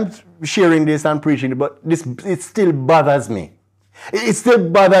you, I am sharing this and preaching it, but it still bothers me. It still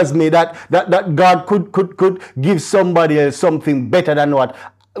bothers me that God could give somebody else something better than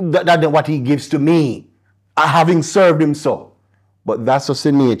what he gives to me, having served him so. But that's just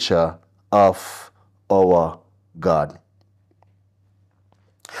the nature of our God.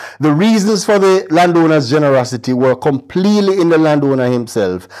 The reasons for the landowner's generosity were completely in the landowner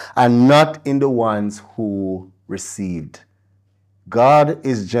himself and not in the ones who received. God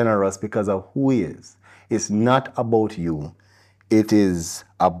is generous because of who he is. It's not about you. It is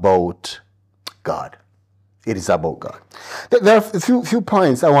about God. It is about God. There are a few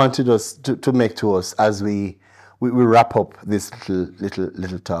points I want to make to us as we wrap up this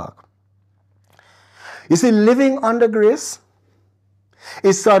little talk. You see, living under grace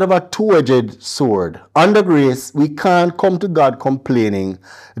is sort of a two-edged sword. Under grace, we can't come to God complaining,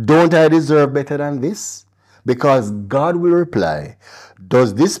 don't I deserve better than this? Because God will reply,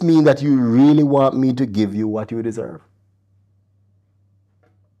 does this mean that you really want me to give you what you deserve?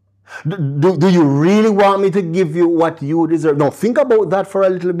 Do you really want me to give you what you deserve? Now, think about that for a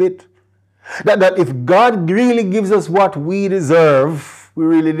little bit. That if God really gives us what we deserve, we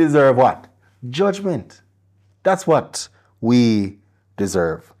really deserve what? Judgment. That's what we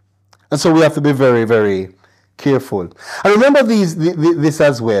deserve. And so we have to be very, very careful. And remember this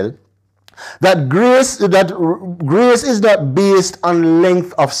as well, that grace is not based on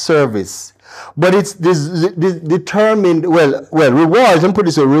length of service, but it's determined, rewards, and put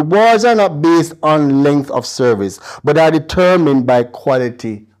this way, rewards are not based on length of service, but are determined by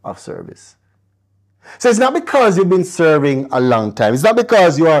quality of service. So it's not because you've been serving a long time. It's not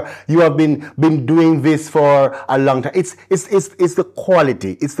because you have been doing this for a long time. It's the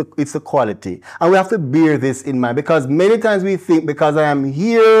quality. It's the quality. And we have to bear this in mind, because many times we think, because I am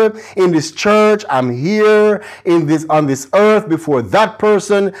here in this church, I'm here on this earth before that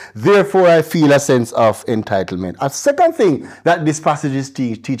person, therefore I feel a sense of entitlement. A second thing that this passage is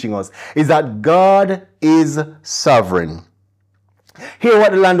teaching us is that God is sovereign. Hear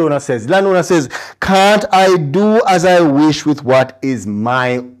what the landowner says. The landowner says, can't I do as I wish with what is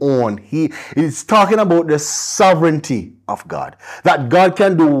my own? He is talking about the sovereignty of God. That God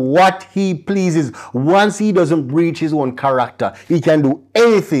can do what he pleases. Once he doesn't breach his own character, he can do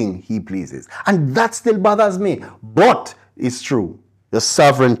anything he pleases. And that still bothers me. But it's true. The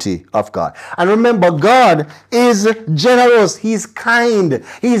sovereignty of God. And remember, God is generous. He's kind.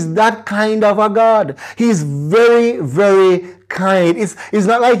 He's that kind of a God. He's very, very kind. It's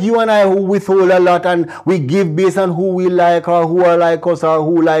not like you and I who withhold a lot and we give based on who we like or who are like us or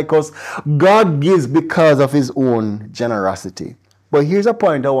who like us. God gives because of his own generosity. But here's a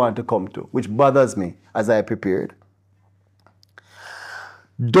point I want to come to, which bothers me as I prepared.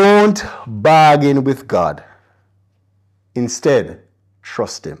 Don't bargain with God. Instead,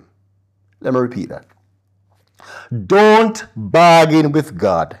 trust him. Let me repeat that. Don't bargain with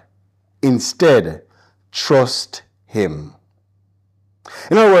God. Instead, trust him.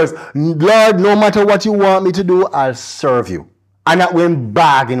 In other words, Lord, no matter what you want me to do, I'll serve you. I'm not going to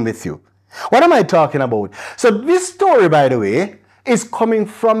bargain with you. What am I talking about? So this story, by the way, is coming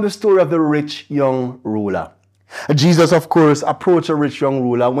from the story of the rich young ruler. Jesus, of course, approached a rich young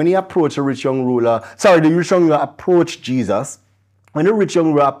ruler. When he approached the rich young ruler approached Jesus. When the rich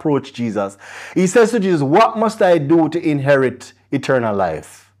young ruler approached Jesus, he says to Jesus, what must I do to inherit eternal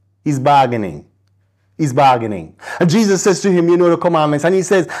life? He's bargaining. He's bargaining. And Jesus says to him, you know the commandments. And he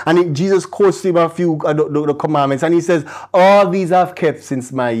says, Jesus quotes to him a few the commandments. And he says, all these I've kept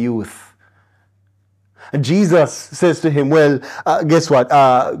since my youth. And Jesus says to him, well, guess what?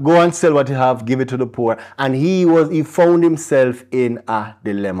 Go and sell what you have, give it to the poor. And he found himself in a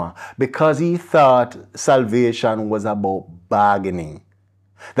dilemma because he thought salvation was about bargaining.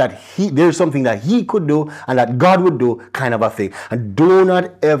 That there's something that he could do and that God would do, kind of a thing. And do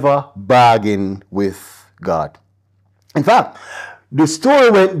not ever bargain with God. In fact, the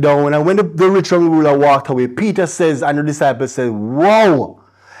story went down, and when the rich young ruler walked away, Peter says, and the disciples said, wow,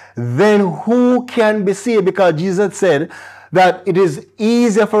 then who can be saved? Because Jesus said that it is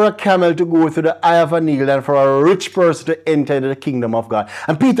easier for a camel to go through the eye of a needle than for a rich person to enter the kingdom of God.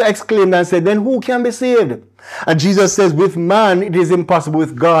 And Peter exclaimed and said, then who can be saved? And Jesus says, with man it is impossible,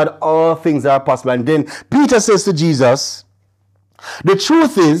 with God all things are possible. And then Peter says to Jesus, the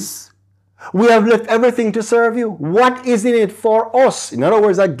truth is, we have left everything to serve you. What is in it for us? In other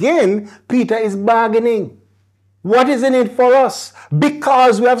words, again, Peter is bargaining. What is in it for us?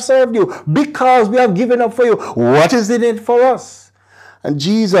 Because we have served you. Because we have given up for you. What is in it for us? And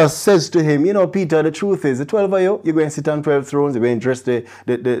Jesus says to him, you know, Peter, the truth is, the 12 of you, you're going to sit on 12 thrones. You're going to dress the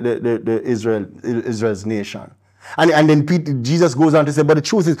Israel's nation. And then Jesus goes on to say, but the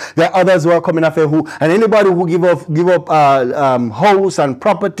truth is, there are others who are coming after who, and anybody who give up house and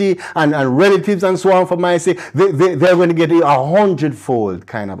property and relatives and so on for my sake, they're going to get 100-fold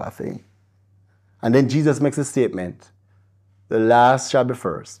kind of a thing. And then Jesus makes a statement. The last shall be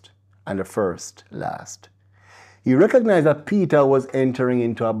first, and the first last. he recognized that Peter was entering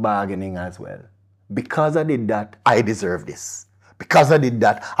into a bargaining as well. Because I did that, I deserve this. Because I did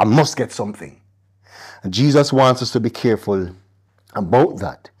that, I must get something. And Jesus wants us to be careful about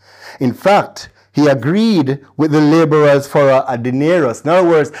that. In fact, he agreed with the laborers for a denarius. In other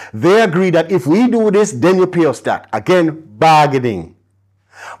words, they agreed that if we do this, then you pay us that. Again, bargaining.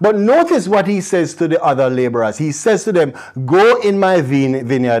 But notice what he says to the other laborers. He says to them, go in my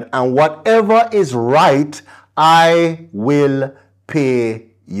vineyard, and whatever is right, I will pay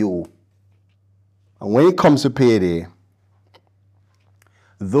you. And when it comes to payday,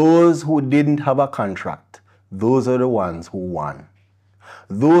 those who didn't have a contract, those are the ones who won.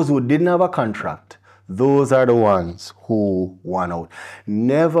 Those who didn't have a contract, those are the ones who won out.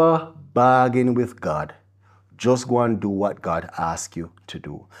 Never bargain with God. Just go and do what God asks you to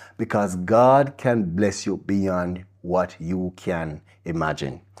do. Because God can bless you beyond what you can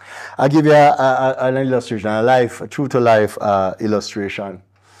imagine. I'll give you an illustration, a true-to-life illustration.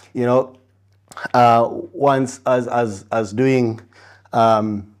 You know, once as doing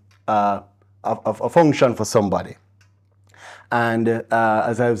a function for somebody. And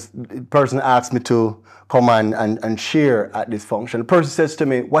the person asked me to come and share at this function. The person says to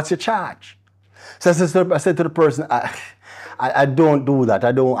me, what's your charge? So I said to the person, I don't do that.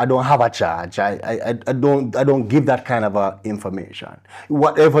 I don't have a charge. I don't give that kind of information.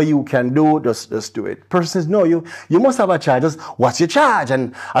 Whatever you can do, just do it. Person says, no, you must have a charge. Just, what's your charge?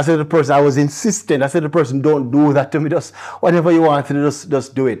 And I said to the person, I was insistent. I said to the person, don't do that to me. Just whatever you want to do,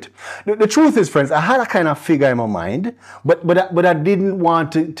 just do it. The truth is, friends, I had a kind of figure in my mind, but I didn't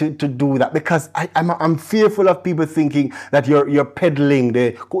want to do that because I'm fearful of people thinking that you're peddling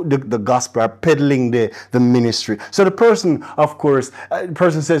the gospel, or peddling the ministry. So the person, of course, the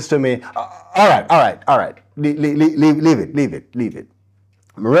person says to me, all right, leave it.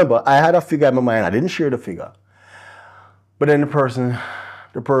 Remember, I had a figure in my mind. I didn't share the figure. But then when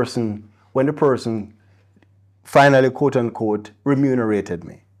the person finally, quote unquote, remunerated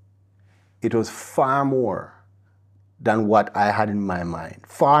me, it was far more than what I had in my mind.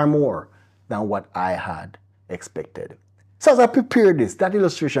 Far more than what I had expected. So as I prepared this, that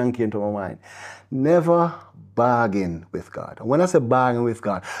illustration came to my mind. Never bargain with God. And when I say bargain with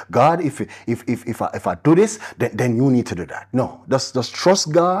God, God, if I do this, then you need to do that. No, just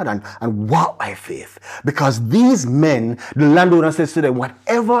trust God and walk by faith. Because these men, the landowner says to them,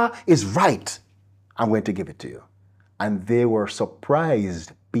 whatever is right, I'm going to give it to you. And they were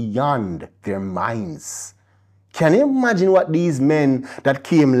surprised beyond their minds. Can you imagine what these men that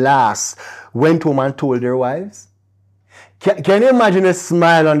came last went home and told their wives? Can you imagine a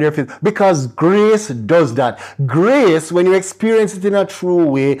smile on their face? Because grace does that. Grace, when you experience it in a true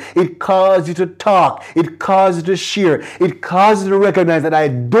way, it causes you to talk. It causes you to share. It causes you to recognize that I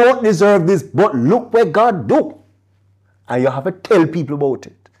don't deserve this, but look what God do. And you have to tell people about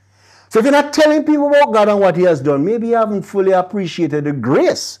it. So if you're not telling people about God and what He has done, maybe you haven't fully appreciated the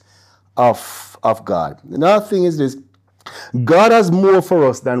grace of God. Another thing is this. God has more for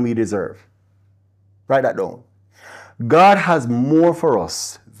us than we deserve. Write that down. God has more for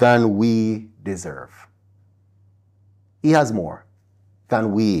us than we deserve. He has more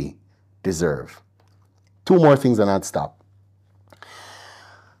than we deserve. Two more things and I'd stop.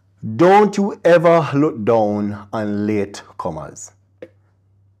 Don't you ever look down on late comers.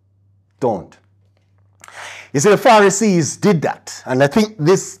 Don't. You see, the Pharisees did that. And I think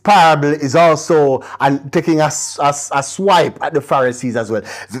this parable is also taking a swipe at the Pharisees as well.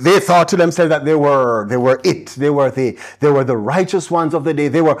 They thought to themselves that they were it. They were the righteous ones of the day.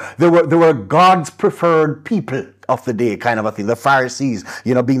 They were God's preferred people of the day, kind of a thing. The Pharisees,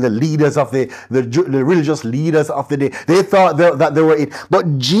 being the leaders of the religious leaders of the day. They thought that they were it.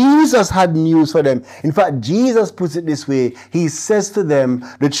 But Jesus had news for them. In fact, Jesus puts it this way. He says to them,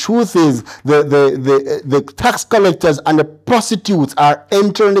 the truth is the tax collectors and the prostitutes are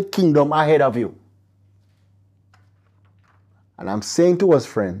entering the kingdom ahead of you. And I'm saying to us,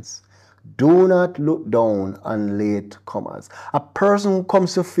 friends, do not look down on late comers. A person who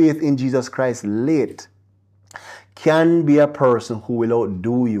comes to faith in Jesus Christ late can be a person who will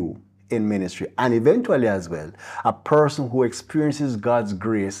outdo you in ministry, and eventually as well, a person who experiences God's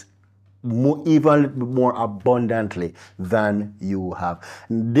grace even more abundantly than you have.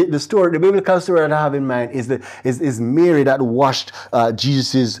 The biblical story that I have in mind is Mary that washed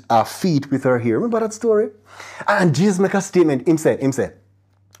Jesus' feet with her hair. Remember that story? And Jesus make a statement. Him say,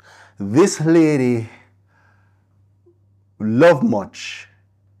 this lady loved much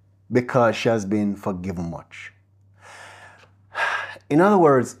because she has been forgiven much. In other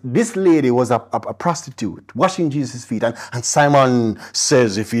words, this lady was a prostitute washing Jesus' feet. And Simon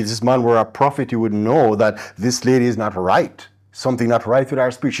says, if this man were a prophet, he would know that this lady is not right. Something not right with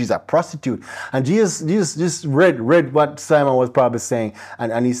her spirit. She's a prostitute. And Jesus just read what Simon was probably saying.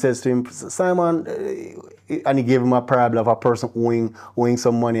 And he says to him, Simon, and he gave him a parable of a person owing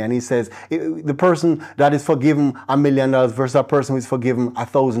some money. And he says, the person that is forgiven $1 million versus a person who is forgiven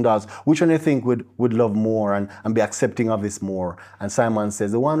 $1,000, which one do you think would love more and be accepting of this more? And Simon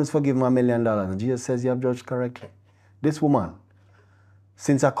says, the one who's forgiven $1 million. And Jesus says, you have judged correctly. This woman,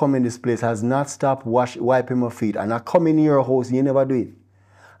 since I come in this place, has not stopped wiping my feet. And I come in your house, you never do it.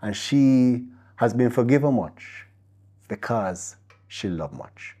 And she has been forgiven much because she loved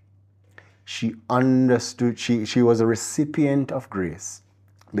much. She understood, she was a recipient of grace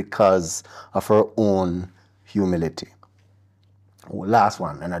because of her own humility. Last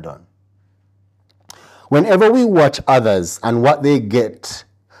one, and I'm done. Whenever we watch others and what they get,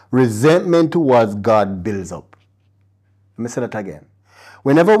 resentment towards God builds up. Let me say that again.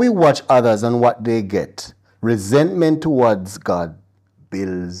 Whenever we watch others and what they get, resentment towards God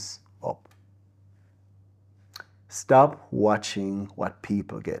builds up. Stop watching what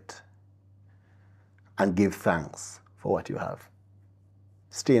people get and give thanks for what you have.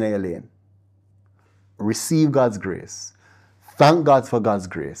 Stay in your lane. Receive God's grace. Thank God for God's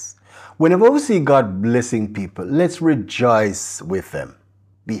grace. Whenever we see God blessing people, let's rejoice with them.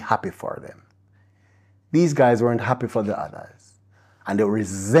 Be happy for them. These guys weren't happy for the others. And they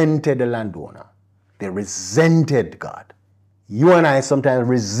resented the landowner. They resented God. You and I sometimes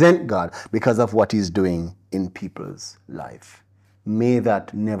resent God because of what He's doing in people's life. May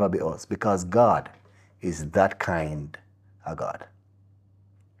that never be us, because God is that kind of God.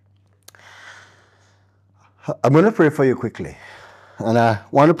 I'm going to pray for you quickly. And I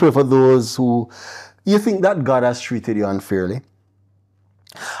want to pray for those who you think that God has treated you unfairly.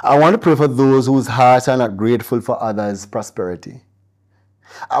 I want to pray for those whose hearts are not grateful for others' prosperity.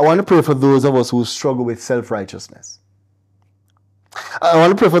 I want to pray for those of us who struggle with self-righteousness. I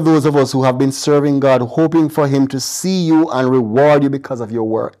want to pray for those of us who have been serving God, hoping for Him to see you and reward you because of your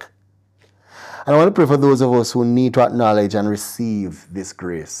work. And I want to pray for those of us who need to acknowledge and receive this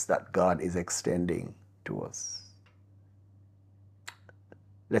grace that God is extending to us.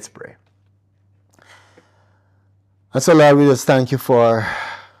 Let's pray. And so, Lord, we just thank you for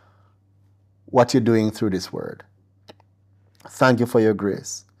what you're doing through this word. Thank you for your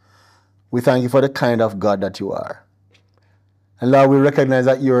grace. We thank you for the kind of God that you are. And Lord, we recognize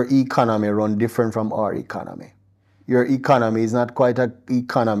that your economy runs different from our economy. Your economy is not quite an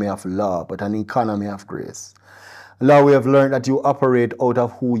economy of law, but an economy of grace. Lord, we have learned that you operate out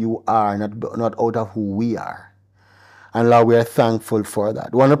of who you are, not out of who we are. And Lord, we are thankful for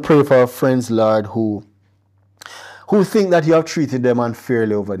that. We want to pray for our friends, Lord, who think that you have treated them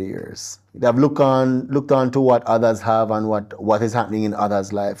unfairly over the years. They have looked on to what others have and what is happening in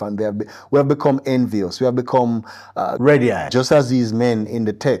others' life, and we have become envious. We have become ready-eyed, just as these men in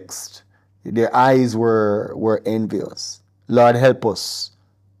the text. Their eyes were envious. Lord, help us.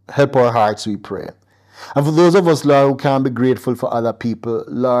 Help our hearts, we pray. And for those of us, Lord, who can't be grateful for other people,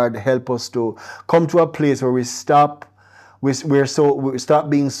 Lord, help us to come to a place where we stop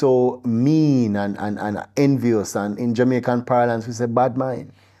being so mean and envious, and in Jamaican parlance we say bad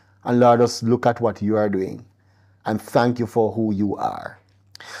mind. And Lord, us look at what you are doing and thank you for who you are.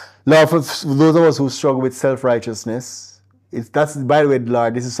 Lord, for those of us who struggle with self-righteousness, that's, by the way,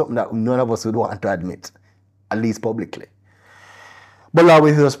 Lord, this is something that none of us would want to admit, at least publicly. But Lord,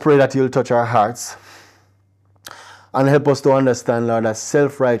 we just pray that you'll touch our hearts and help us to understand, Lord, that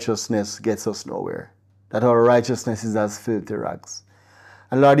self-righteousness gets us nowhere. That our righteousness is as filthy rags.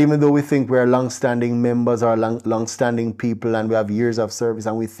 And Lord, even though we think we're long-standing members or long-standing people and we have years of service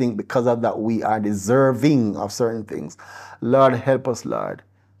and we think because of that we are deserving of certain things, Lord, help us, Lord,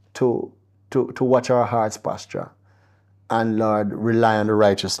 to watch our heart's posture and, Lord, rely on the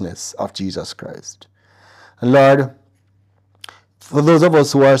righteousness of Jesus Christ. And Lord, for those of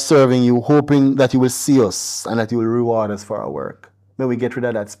us who are serving you, hoping that you will see us and that you will reward us for our work, may we get rid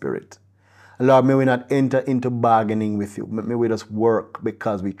of that spirit. Lord, may we not enter into bargaining with you. May we just work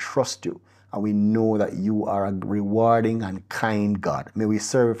because we trust you and we know that you are a rewarding and kind God. May we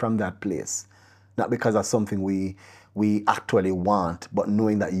serve from that place, not because of something we actually want, but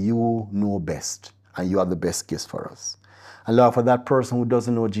knowing that you know best and you have the best gifts for us. And Lord, for that person who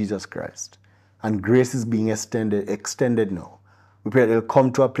doesn't know Jesus Christ and grace is being extended now, we pray that they'll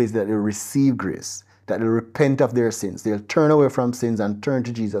come to a place that they'll receive grace, that they'll repent of their sins, they'll turn away from sins and turn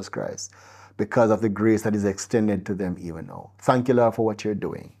to Jesus Christ, because of the grace that is extended to them even now. Thank you, Lord, for what you're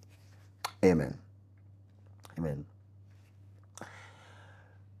doing. Amen. Amen.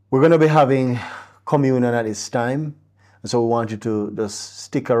 We're going to be having communion at this time. So we want you to just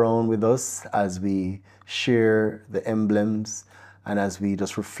stick around with us as we share the emblems and as we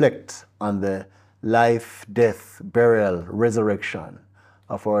just reflect on the life, death, burial, resurrection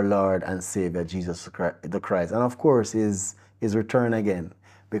of our Lord and Savior Jesus the Christ. And of course, his return again,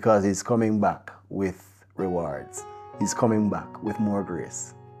 because he's coming back with rewards. He's coming back with more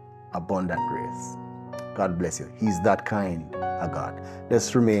grace, abundant grace. God bless you. He's that kind of God.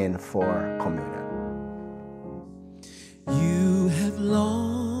 Let's remain for communion. You have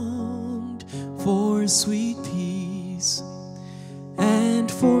longed for sweet peace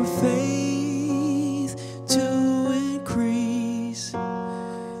and for faith to increase,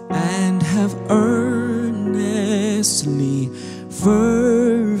 and have earnestly,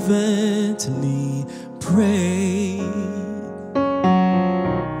 fervently prayed.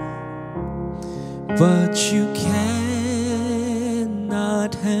 But you cannot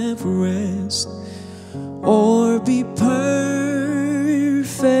have rest or be perfectly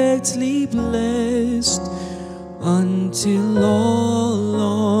blessed until all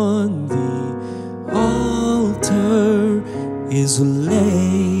on the altar is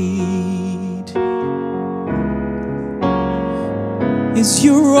laid. Is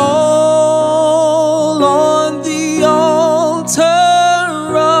your all on the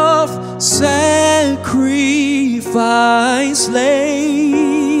altar of sacrifice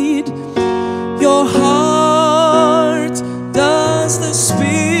laid? Your heart does the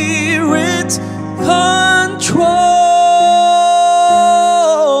Spirit control?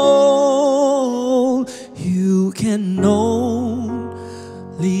 You can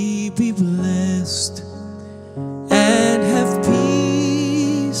only be blessed and have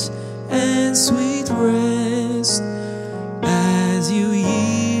peace and sweet rest as you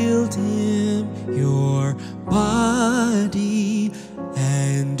yield Him your body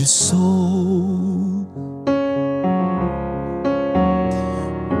and soul.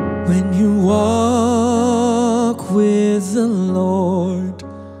 When you walk with the Lord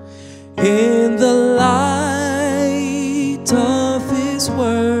in the light of His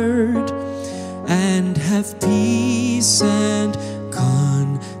word, and have peace and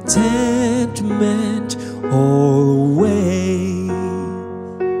contentment always,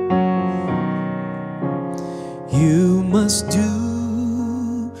 you must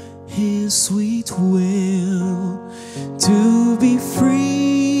do His sweet will to be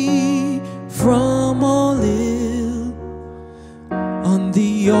free from all ill. On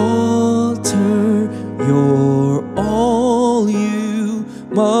the altar your all you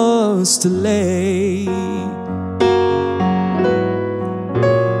must lay.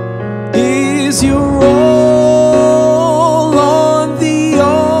 Is your all on the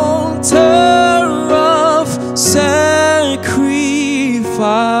altar of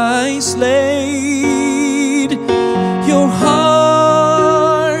sacrifice laid? Your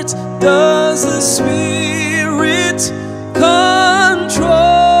heart does the Spirit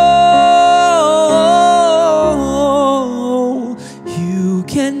control? You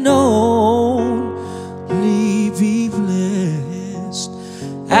can only be blessed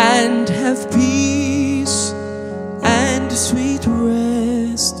and have peace and sweet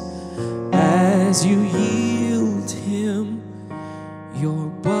rest as you yield Him your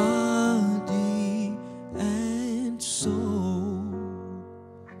body and soul.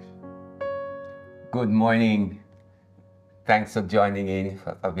 Good morning. Thanks for joining in.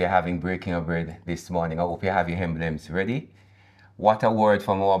 We're having Breaking of Bread this morning. I hope you have your emblems ready. What a word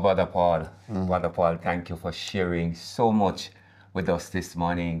from our Brother Paul. Brother Paul, thank you for sharing so much with us this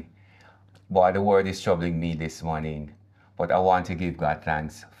morning. Boy, the word is troubling me this morning. But I want to give God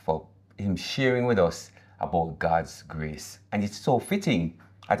thanks for Him sharing with us about God's grace. And it's so fitting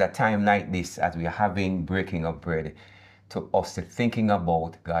at a time like this, as we are having Breaking of Bread, to us to thinking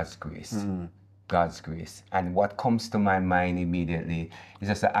about God's grace. God's grace. And what comes to my mind immediately is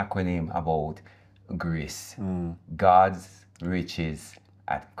just an acronym about grace. God's riches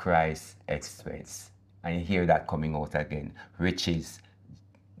at Christ's expense. And you hear that coming out again. Riches,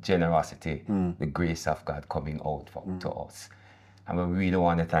 generosity, the grace of God coming out to us. And we really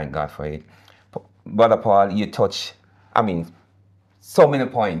want to thank God for it. Brother Paul, you touch, so many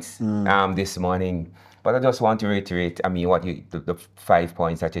points this morning. But I just want to reiterate, what the 5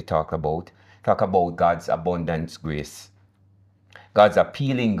 points that you talked about. Talk about God's abundant grace, God's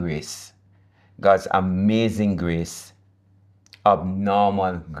appealing grace, God's amazing grace,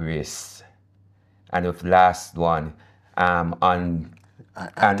 abnormal grace, and the last one,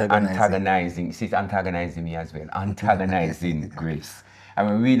 antagonizing. She's antagonizing me as well. Antagonizing grace.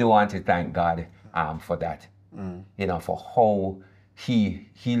 And we really want to thank God for that. For how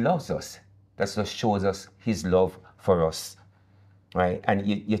he loves us. That just shows us his love for us, right? And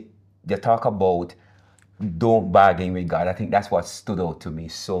you talk about don't bargain with God. I think that's what stood out to me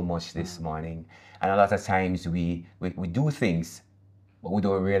so much this morning. And a lot of times we do things, but we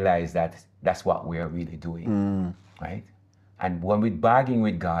don't realize that that's what we're really doing, right? And when we bargain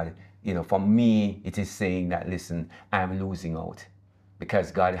with God, you know, for me, it is saying that, listen, I'm losing out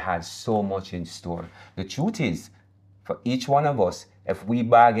because God has so much in store. The truth is, for each one of us, if we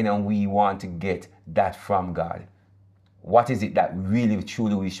bargain and we want to get that from God, what is it that really,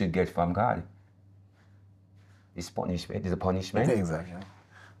 truly we should get from God? It's punishment. It's a punishment. Exactly.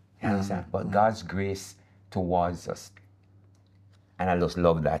 You understand? But God's grace towards us. And I just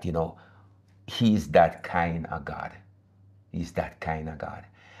love that, you know, he's that kind of God. He's that kind of God.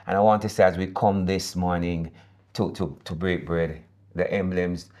 And I want to say, as we come this morning to break bread, the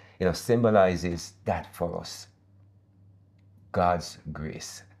emblems, you know, symbolizes that for us. God's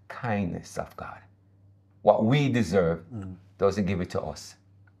grace, kindness of God. What we deserve doesn't give it to us,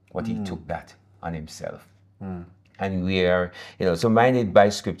 but he took that on himself. And we are, you know, reminded by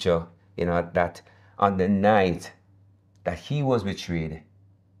scripture, you know, that on the night that he was betrayed,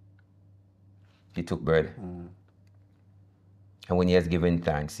 he took bread. And when he has given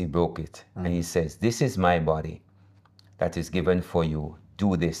thanks, he broke it. And he says, this is my body that is given for you.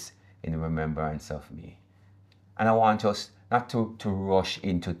 Do this in remembrance of me. And I want us not to rush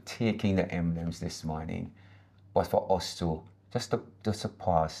into taking the emblems this morning, but for us to just to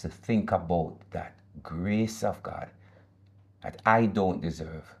pause, to think about that grace of God that I don't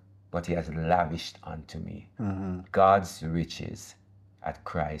deserve, but he has lavished unto me. God's riches at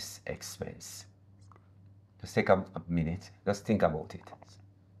Christ's expense. Just take a minute, just think about it.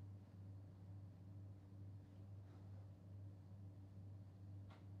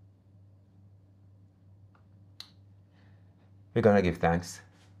 We're going to give thanks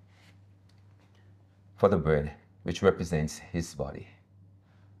for the bread, which represents his body.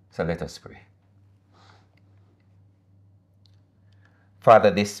 So let us pray.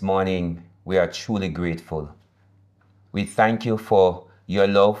 Father, this morning we are truly grateful. We thank you for your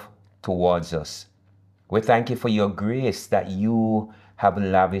love towards us. We thank you for your grace that you have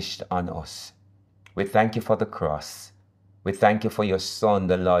lavished on us. We thank you for the cross. We thank you for your Son,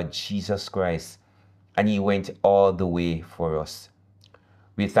 the Lord Jesus Christ, and he went all the way for us.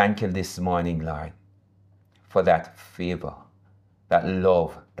 We thank you this morning, Lord, for that favor, that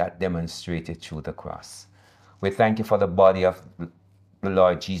love that demonstrated through the cross. We thank you for the body of the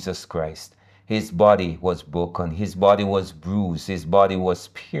Lord Jesus Christ. His body was broken. His body was bruised. His body was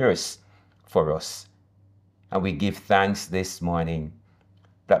pierced for us. And we give thanks this morning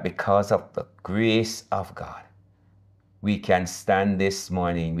that because of the grace of God, we can stand this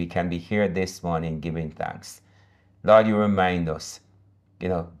morning, we can be here this morning giving thanks. Lord, you remind us, you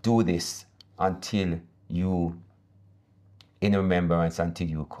know, do this until you, in remembrance until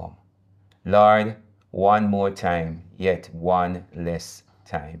you come. Lord, one more time, yet one less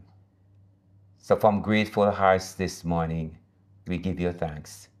time. So from grateful hearts this morning, we give you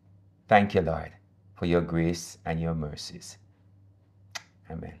thanks. Thank you, Lord, for your grace and your mercies.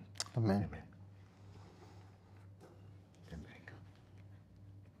 Amen. Amen. Amen.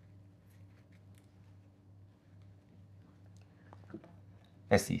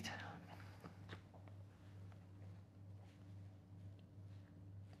 Let's eat.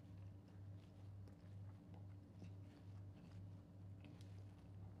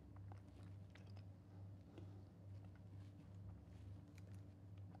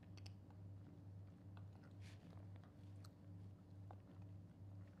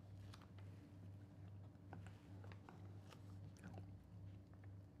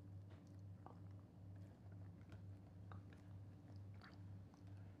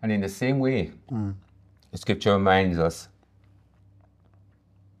 And in the same way, the scripture reminds us,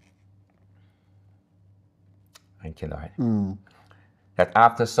 thank you, Lord, that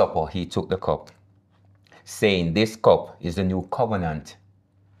after supper he took the cup, saying, this cup is the new covenant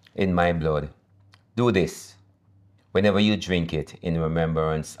in my blood. Do this whenever you drink it in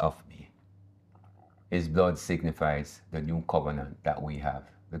remembrance of me. His blood signifies the new covenant that we have,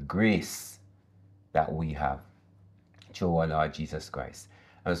 the grace that we have through our Lord Jesus Christ.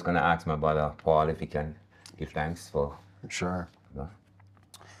 I was going to ask my brother Paul if he can give thanks for. Sure. The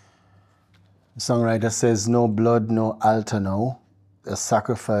songwriter says, no blood, no altar now. The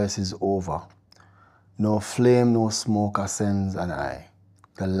sacrifice is over. No flame, no smoke ascends an eye.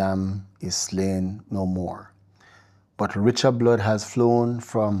 The lamb is slain no more. But richer blood has flown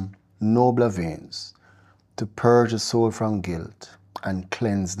from nobler veins to purge the soul from guilt and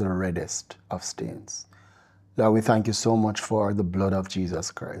cleanse the reddest of stains. Lord, we thank you so much for the blood of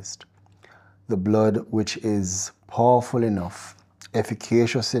Jesus Christ. The blood which is powerful enough,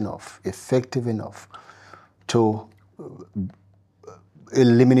 efficacious enough, effective enough to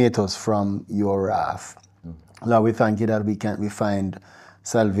eliminate us from your wrath. Lord, we thank you that we find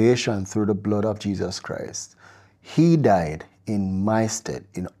salvation through the blood of Jesus Christ. He died in my stead,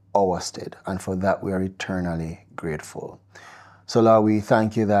 in our stead, and for that we are eternally grateful. So Lord, we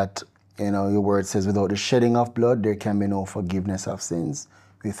thank you that, your word says without the shedding of blood, there can be no forgiveness of sins.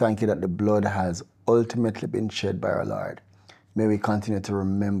 We thank you that the blood has ultimately been shed by our Lord. May we continue to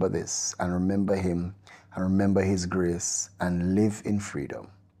remember this and remember him and remember his grace and live in freedom.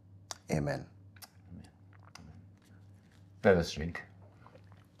 Amen. Let us drink.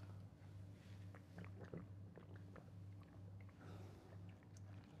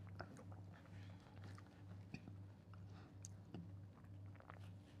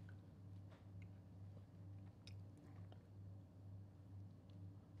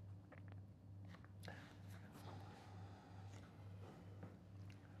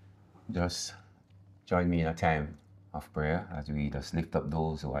 Just join me in a time of prayer as we just lift up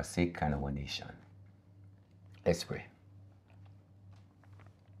those who are sick and our nation. Let's pray.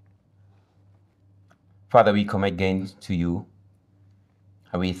 Father, we come again to you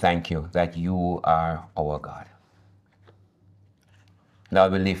and we thank you that you are our God.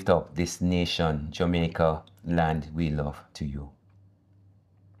 Lord, we lift up this nation, Jamaica, land we love, to you.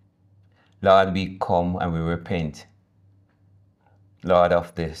 Lord, we come and we repent, Lord,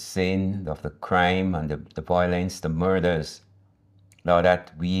 of the sin, of the crime and the violence, the murders, Lord,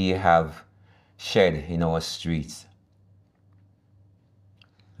 that we have shed in our streets.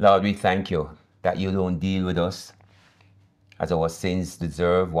 Lord, we thank you that you don't deal with us as our sins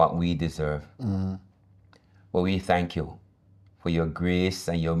deserve what we deserve. But we thank you for your grace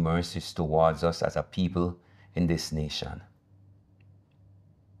and your mercies towards us as a people in this nation.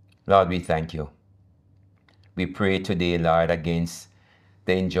 Lord, we thank you. We pray today, Lord, against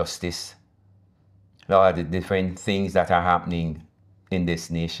the injustice, Lord, the different things that are happening in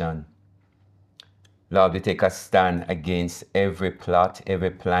this nation. Lord, we take a stand against every plot, every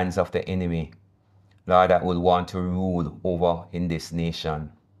plans of the enemy, Lord, that would want to rule over in this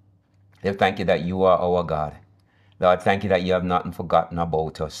nation. Lord, thank you that you are our God. Lord, thank you that you have not forgotten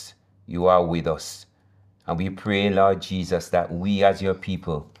about us. You are with us. And we pray, Lord Jesus, that we as your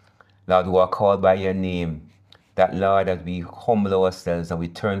people, Lord, who are called by your name, that, Lord, as we humble ourselves and we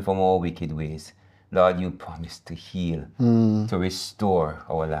turn from our wicked ways, Lord, you promise to heal, to restore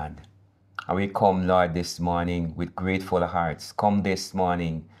our land. And we come, Lord, this morning with grateful hearts. Come this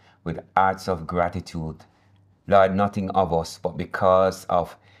morning with hearts of gratitude. Lord, nothing of us, but because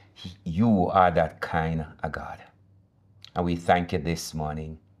of you are that kind of God. And we thank you this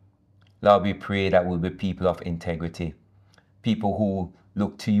morning. Lord, we pray that we'll be people of integrity, people who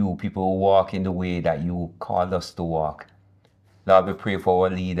look to you, people who walk in the way that you called us to walk. Lord, we pray for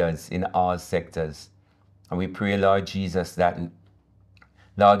our leaders in all sectors. And we pray, Lord Jesus, that,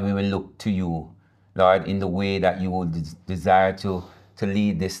 Lord, we will look to you, Lord, in the way that you would desire to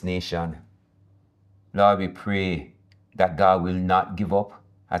lead this nation. Lord, we pray that God will not give up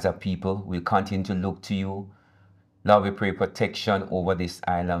as a people. We'll continue to look to you. Lord, we pray protection over this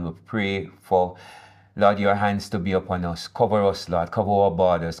island. We pray for, Lord, your hands to be upon us. Cover us, Lord. Cover our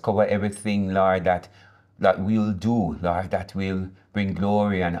borders. Cover everything, Lord, that we'll do, Lord, that will bring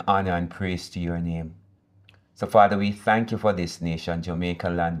glory and honor and praise to your name. So, Father, we thank you for this nation, Jamaica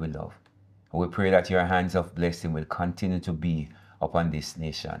land we love. And we pray that your hands of blessing will continue to be upon this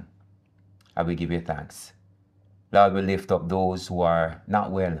nation. And we give you thanks. Lord, we lift up those who are not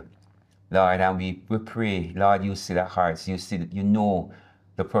well. Lord, and we pray, Lord, you see their hearts. You know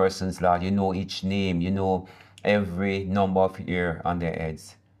the persons, Lord. You know each name. You know every number of hair on their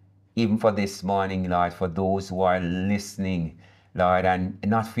heads. Even for this morning, Lord, for those who are listening, Lord, and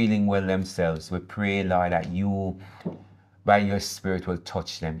not feeling well themselves, we pray, Lord, that you, by your Spirit, will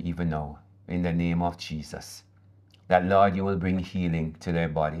touch them even now, in the name of Jesus. That, Lord, you will bring healing to their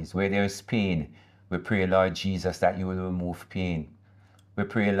bodies. Where there is pain, we pray, Lord Jesus, that you will remove pain. We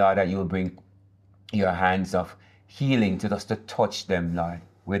pray, Lord, that you will bring your hands of healing to us to touch them, Lord,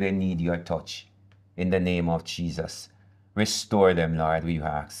 where they need your touch. In the name of Jesus. Restore them, Lord, we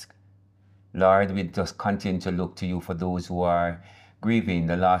ask. Lord, we just continue to look to you for those who are grieving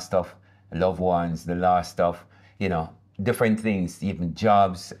the loss of loved ones, the loss of, different things, even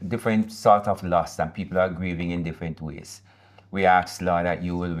jobs, different sort of loss, and people are grieving in different ways. We ask, Lord, that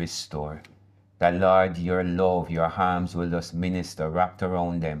you will restore. That, Lord, your love, your arms will just minister wrapped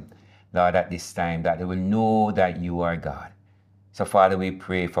around them, Lord, at this time, that they will know that you are God. So, Father, we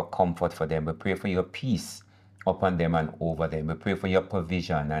pray for comfort for them. We pray for your peace upon them and over them. We pray for your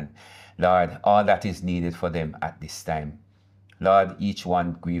provision and, Lord, all that is needed for them at this time. Lord, each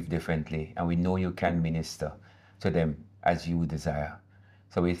one grieve differently, and we know you can minister to them as you desire.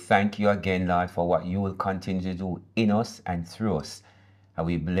 So we thank you again, Lord, for what you will continue to do in us and through us. And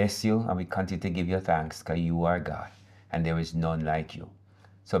we bless you and we continue to give you thanks because you are God and there is none like you.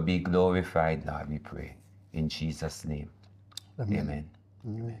 So be glorified, Lord, we pray. In Jesus' name. Amen.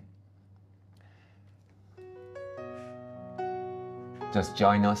 Amen. Just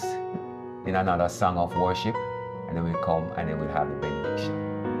join us in another song of worship, and then we'll come and then we'll have the benediction.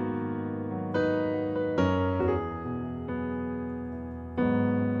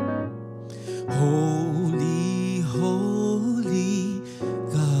 Holy, holy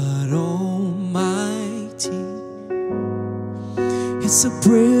God Almighty, it's a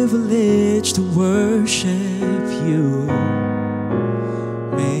privilege to worship you,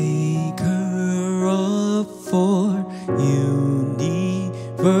 maker of for universe.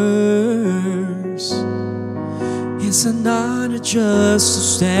 It's an honor just to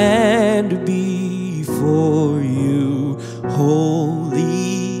stand before you.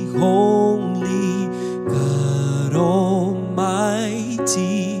 Holy, holy God Almighty,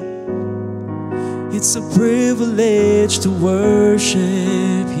 it's a privilege to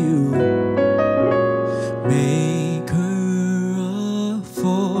worship you, maker of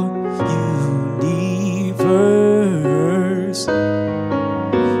for universe.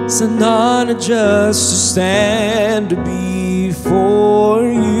 It's an honor just to stand before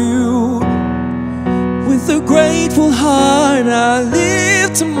you. With a grateful heart I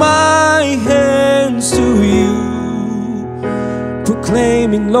lift my hands to you,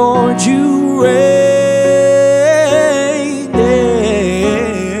 proclaiming, Lord, you reign.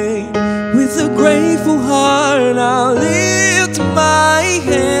 With a grateful heart I lift my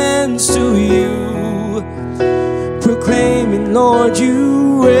hands to you, proclaiming, Lord,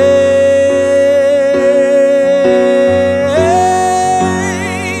 you reign.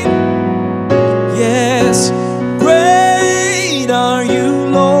 Yes, great are you,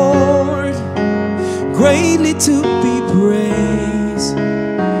 Lord, greatly to be praised,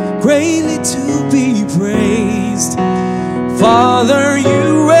 greatly to be praised. Father,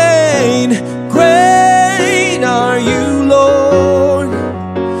 you reign. Great are you, Lord,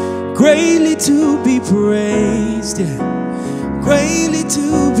 greatly to be praised, greatly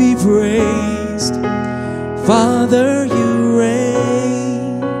to be praised. Father, you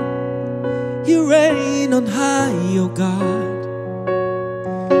reign on high, oh God.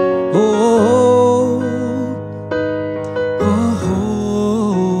 Oh, oh, oh.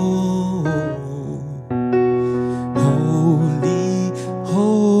 Holy,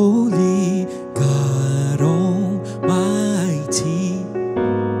 holy God Almighty,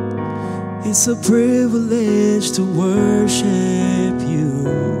 it's a privilege to worship you,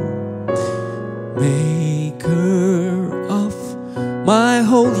 maker of my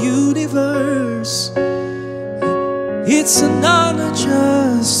whole universe. It's an honor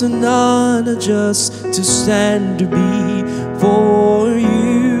just to stand before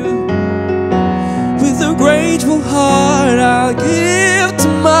you. With a grateful heart I'll give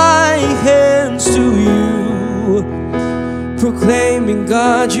my hands to you, proclaiming,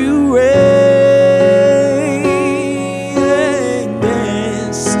 God, you reign.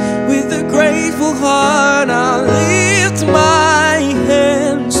 Yes. With a grateful heart I'll lift my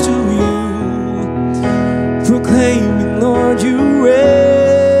hands to you, proclaiming, Lord, you reign.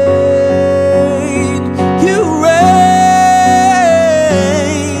 You reign.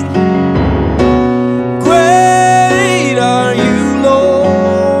 Great are you,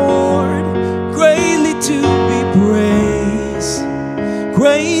 Lord, greatly to be praised,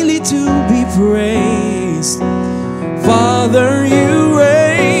 greatly to be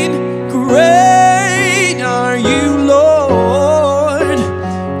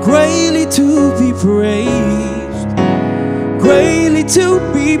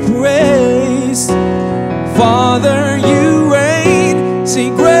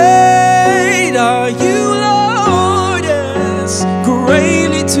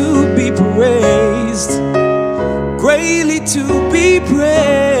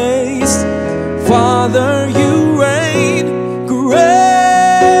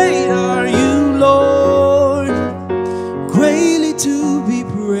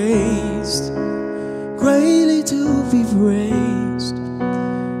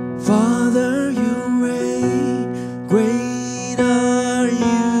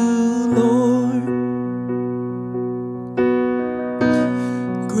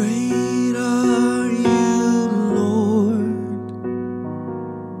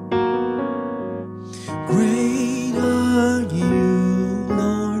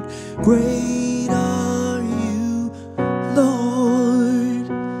Great are you, Lord.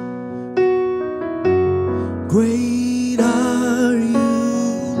 Great are you,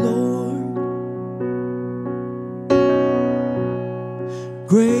 Lord.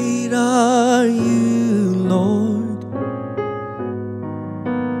 Great are you, Lord.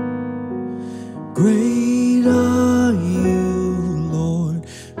 Great are you, Lord.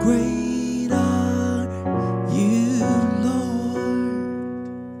 Great are you, Lord.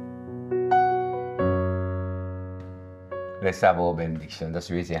 Let's have our benediction. Just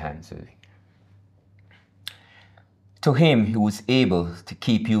raise your hands with me. To him who is able to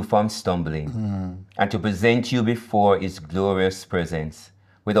keep you from stumbling and to present you before his glorious presence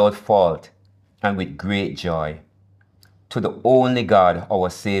without fault and with great joy. To the only God, our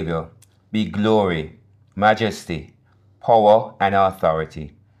Savior, be glory, majesty, power, and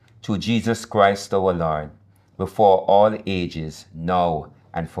authority. To Jesus Christ our Lord, before all ages, now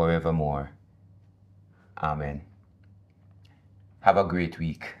and forevermore. Amen. Have a great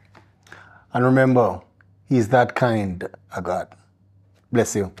week. And remember, he's that kind a God.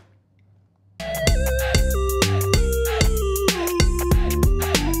 Bless you.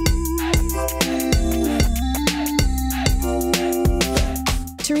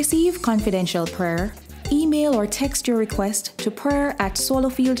 To receive confidential prayer, email or text your request to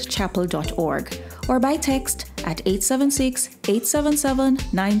prayer@swallowfieldchapel.org or by text at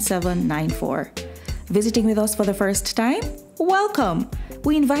 876-877-9794. Visiting with us for the first time? Welcome!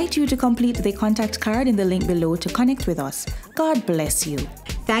 We invite you to complete the contact card in the link below to connect with us. God bless you.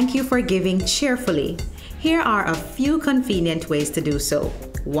 Thank you for giving cheerfully. Here are a few convenient ways to do so.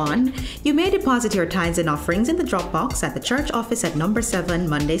 1. You may deposit your tithes and offerings in the drop box at the church office at number 7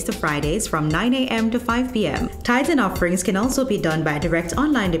 Mondays to Fridays from 9 a.m. to 5 p.m. Tithes and offerings can also be done by direct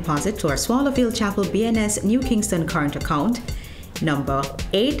online deposit to our Swallowfield Chapel BNS New Kingston current account, number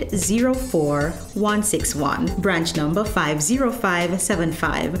 804161, branch number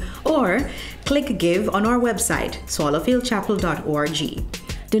 50575, or click Give on our website, swallowfieldchapel.org.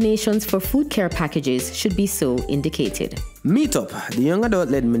 Donations for food care packages should be so indicated. Meet Up, the young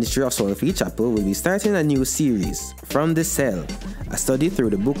adult-led ministry of Swallowfield Chapel, will be starting a new series, From the Cell, a study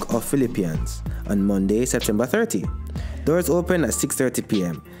through the book of Philippians, on Monday, September 30. Doors open at 6:30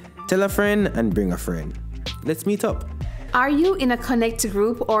 p.m. Tell a friend and bring a friend. Let's meet up. Are you in a Connect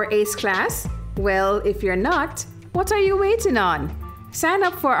group or ACE class? Well, if you're not, what are you waiting on? Sign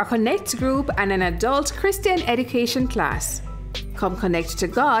up for a Connect group and an adult Christian education class. Come connect to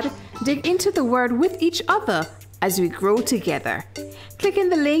God, dig into the Word with each other as we grow together. Click in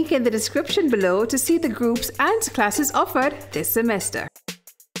the link in the description below to see the groups and classes offered this semester.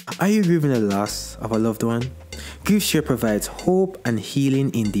 Are you grieving the loss of a loved one? GriefShare provides hope and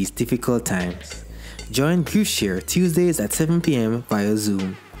healing in these difficult times. Join GriefShare Tuesdays at 7 p.m. via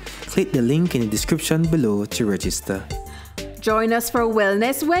Zoom. Click the link in the description below to register. Join us for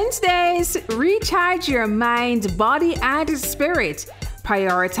Wellness Wednesdays. Recharge your mind, body, and spirit.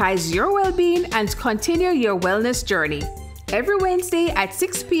 Prioritize your well-being and continue your wellness journey. Every Wednesday at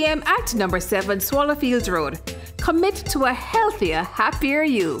 6 p.m. at number 7 Swallowfield Road. Commit to a healthier, happier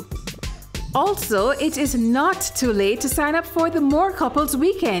you. Also, it is not too late to sign up for the More Couples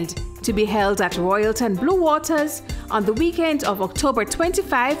Weekend, to be held at Royalton Blue Waters on the weekend of October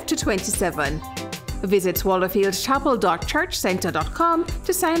 25 to 27. Visit swallowfieldchapel.churchcenter.com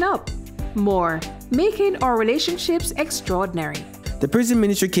to sign up. More, making our relationships extraordinary. The Prison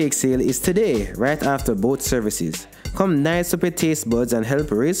Ministry Cake Sale is today, right after both services. Come nice up your taste buds and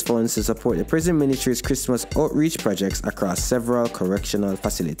help raise funds to support the Prison Ministry's Christmas outreach projects across several correctional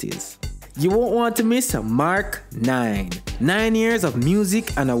facilities. You won't want to miss Mark 9. 9 years of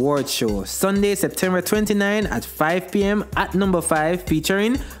music and award show. Sunday, September 29 at 5 p.m. at number 5,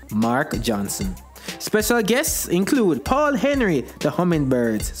 featuring Mark Johnson. Special guests include Paul Henry, the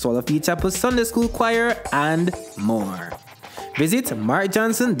Hummingbirds, Swallowfield Chapel Sunday School Choir, and more. Visit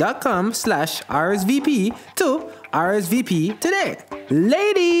markjohnson.com/RSVP to RSVP today.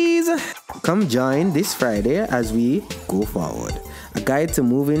 Ladies, come join this Friday as we go forward. A guide to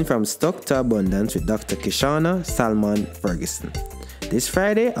moving from stock to abundance with Dr. Kishana Salmon Ferguson. This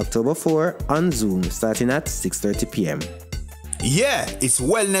Friday, October 4 on Zoom, starting at 6:30 p.m. Yeah, it's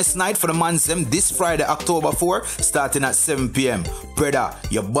Wellness Night for the man's them this Friday, October 4, starting at 7 p.m. Brother,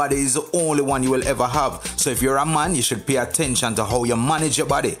 your body is the only one you will ever have. So if you're a man, you should pay attention to how you manage your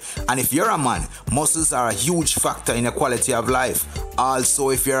body. And if you're a man, muscles are a huge factor in your quality of life.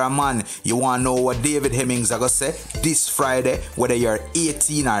 Also, if you're a man, you want to know what David Hemmings are going to say this Friday, whether you're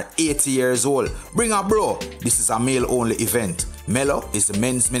 18 or 80 years old. Bring a bro. This is a male-only event. Mello is the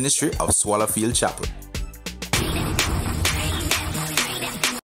men's ministry of Swallowfield Chapel.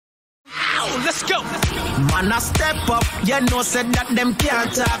 Man, I step up, you know, said that them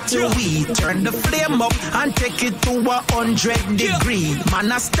can't talk to we. Turn the flame up and take it to 100 degree.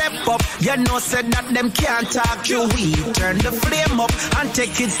 Man, I step up, you know, said that them can't talk to we. Turn the flame up and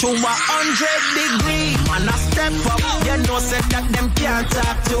take it to 100 degree. Man, I step up, you know, said that them can't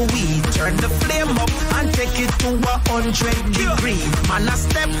talk to we. Turn the flame up and take it to 100 degree. Man, I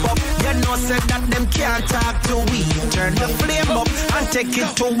step up, you know, said that them can't talk to we. Turn the flame up and take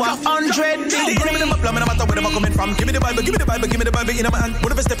it to 100 degree. Give me the map, no matter where I'm coming from. Give me the Bible, give me the Bible, give me the Bible in my hand.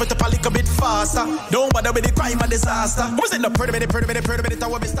 What if I step it up a little bit faster? Don't bother with the crime and disaster. Who's in the pretty minute, I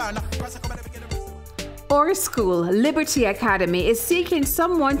will be starting. Our school, Liberty Academy, is seeking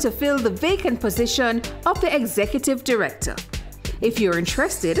someone to fill the vacant position of the executive director. If you're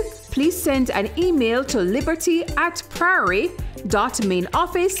interested, please send an email to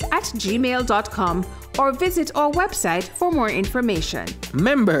liberty@priory.mainoffice@gmail.com or visit our website for more information.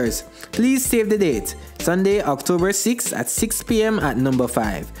 Members, please save the date. Sunday, October 6th at 6 p.m. at number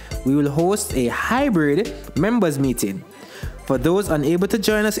 5. We will host a hybrid members meeting. For those unable to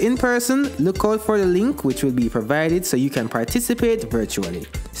join us in person, look out for the link which will be provided so you can participate virtually.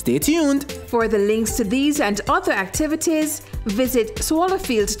 Stay tuned. For the links to these and other activities, visit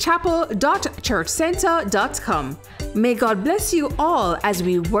swallowfieldchapel.churchcenter.com. May God bless you all as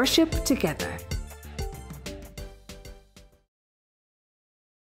we worship together.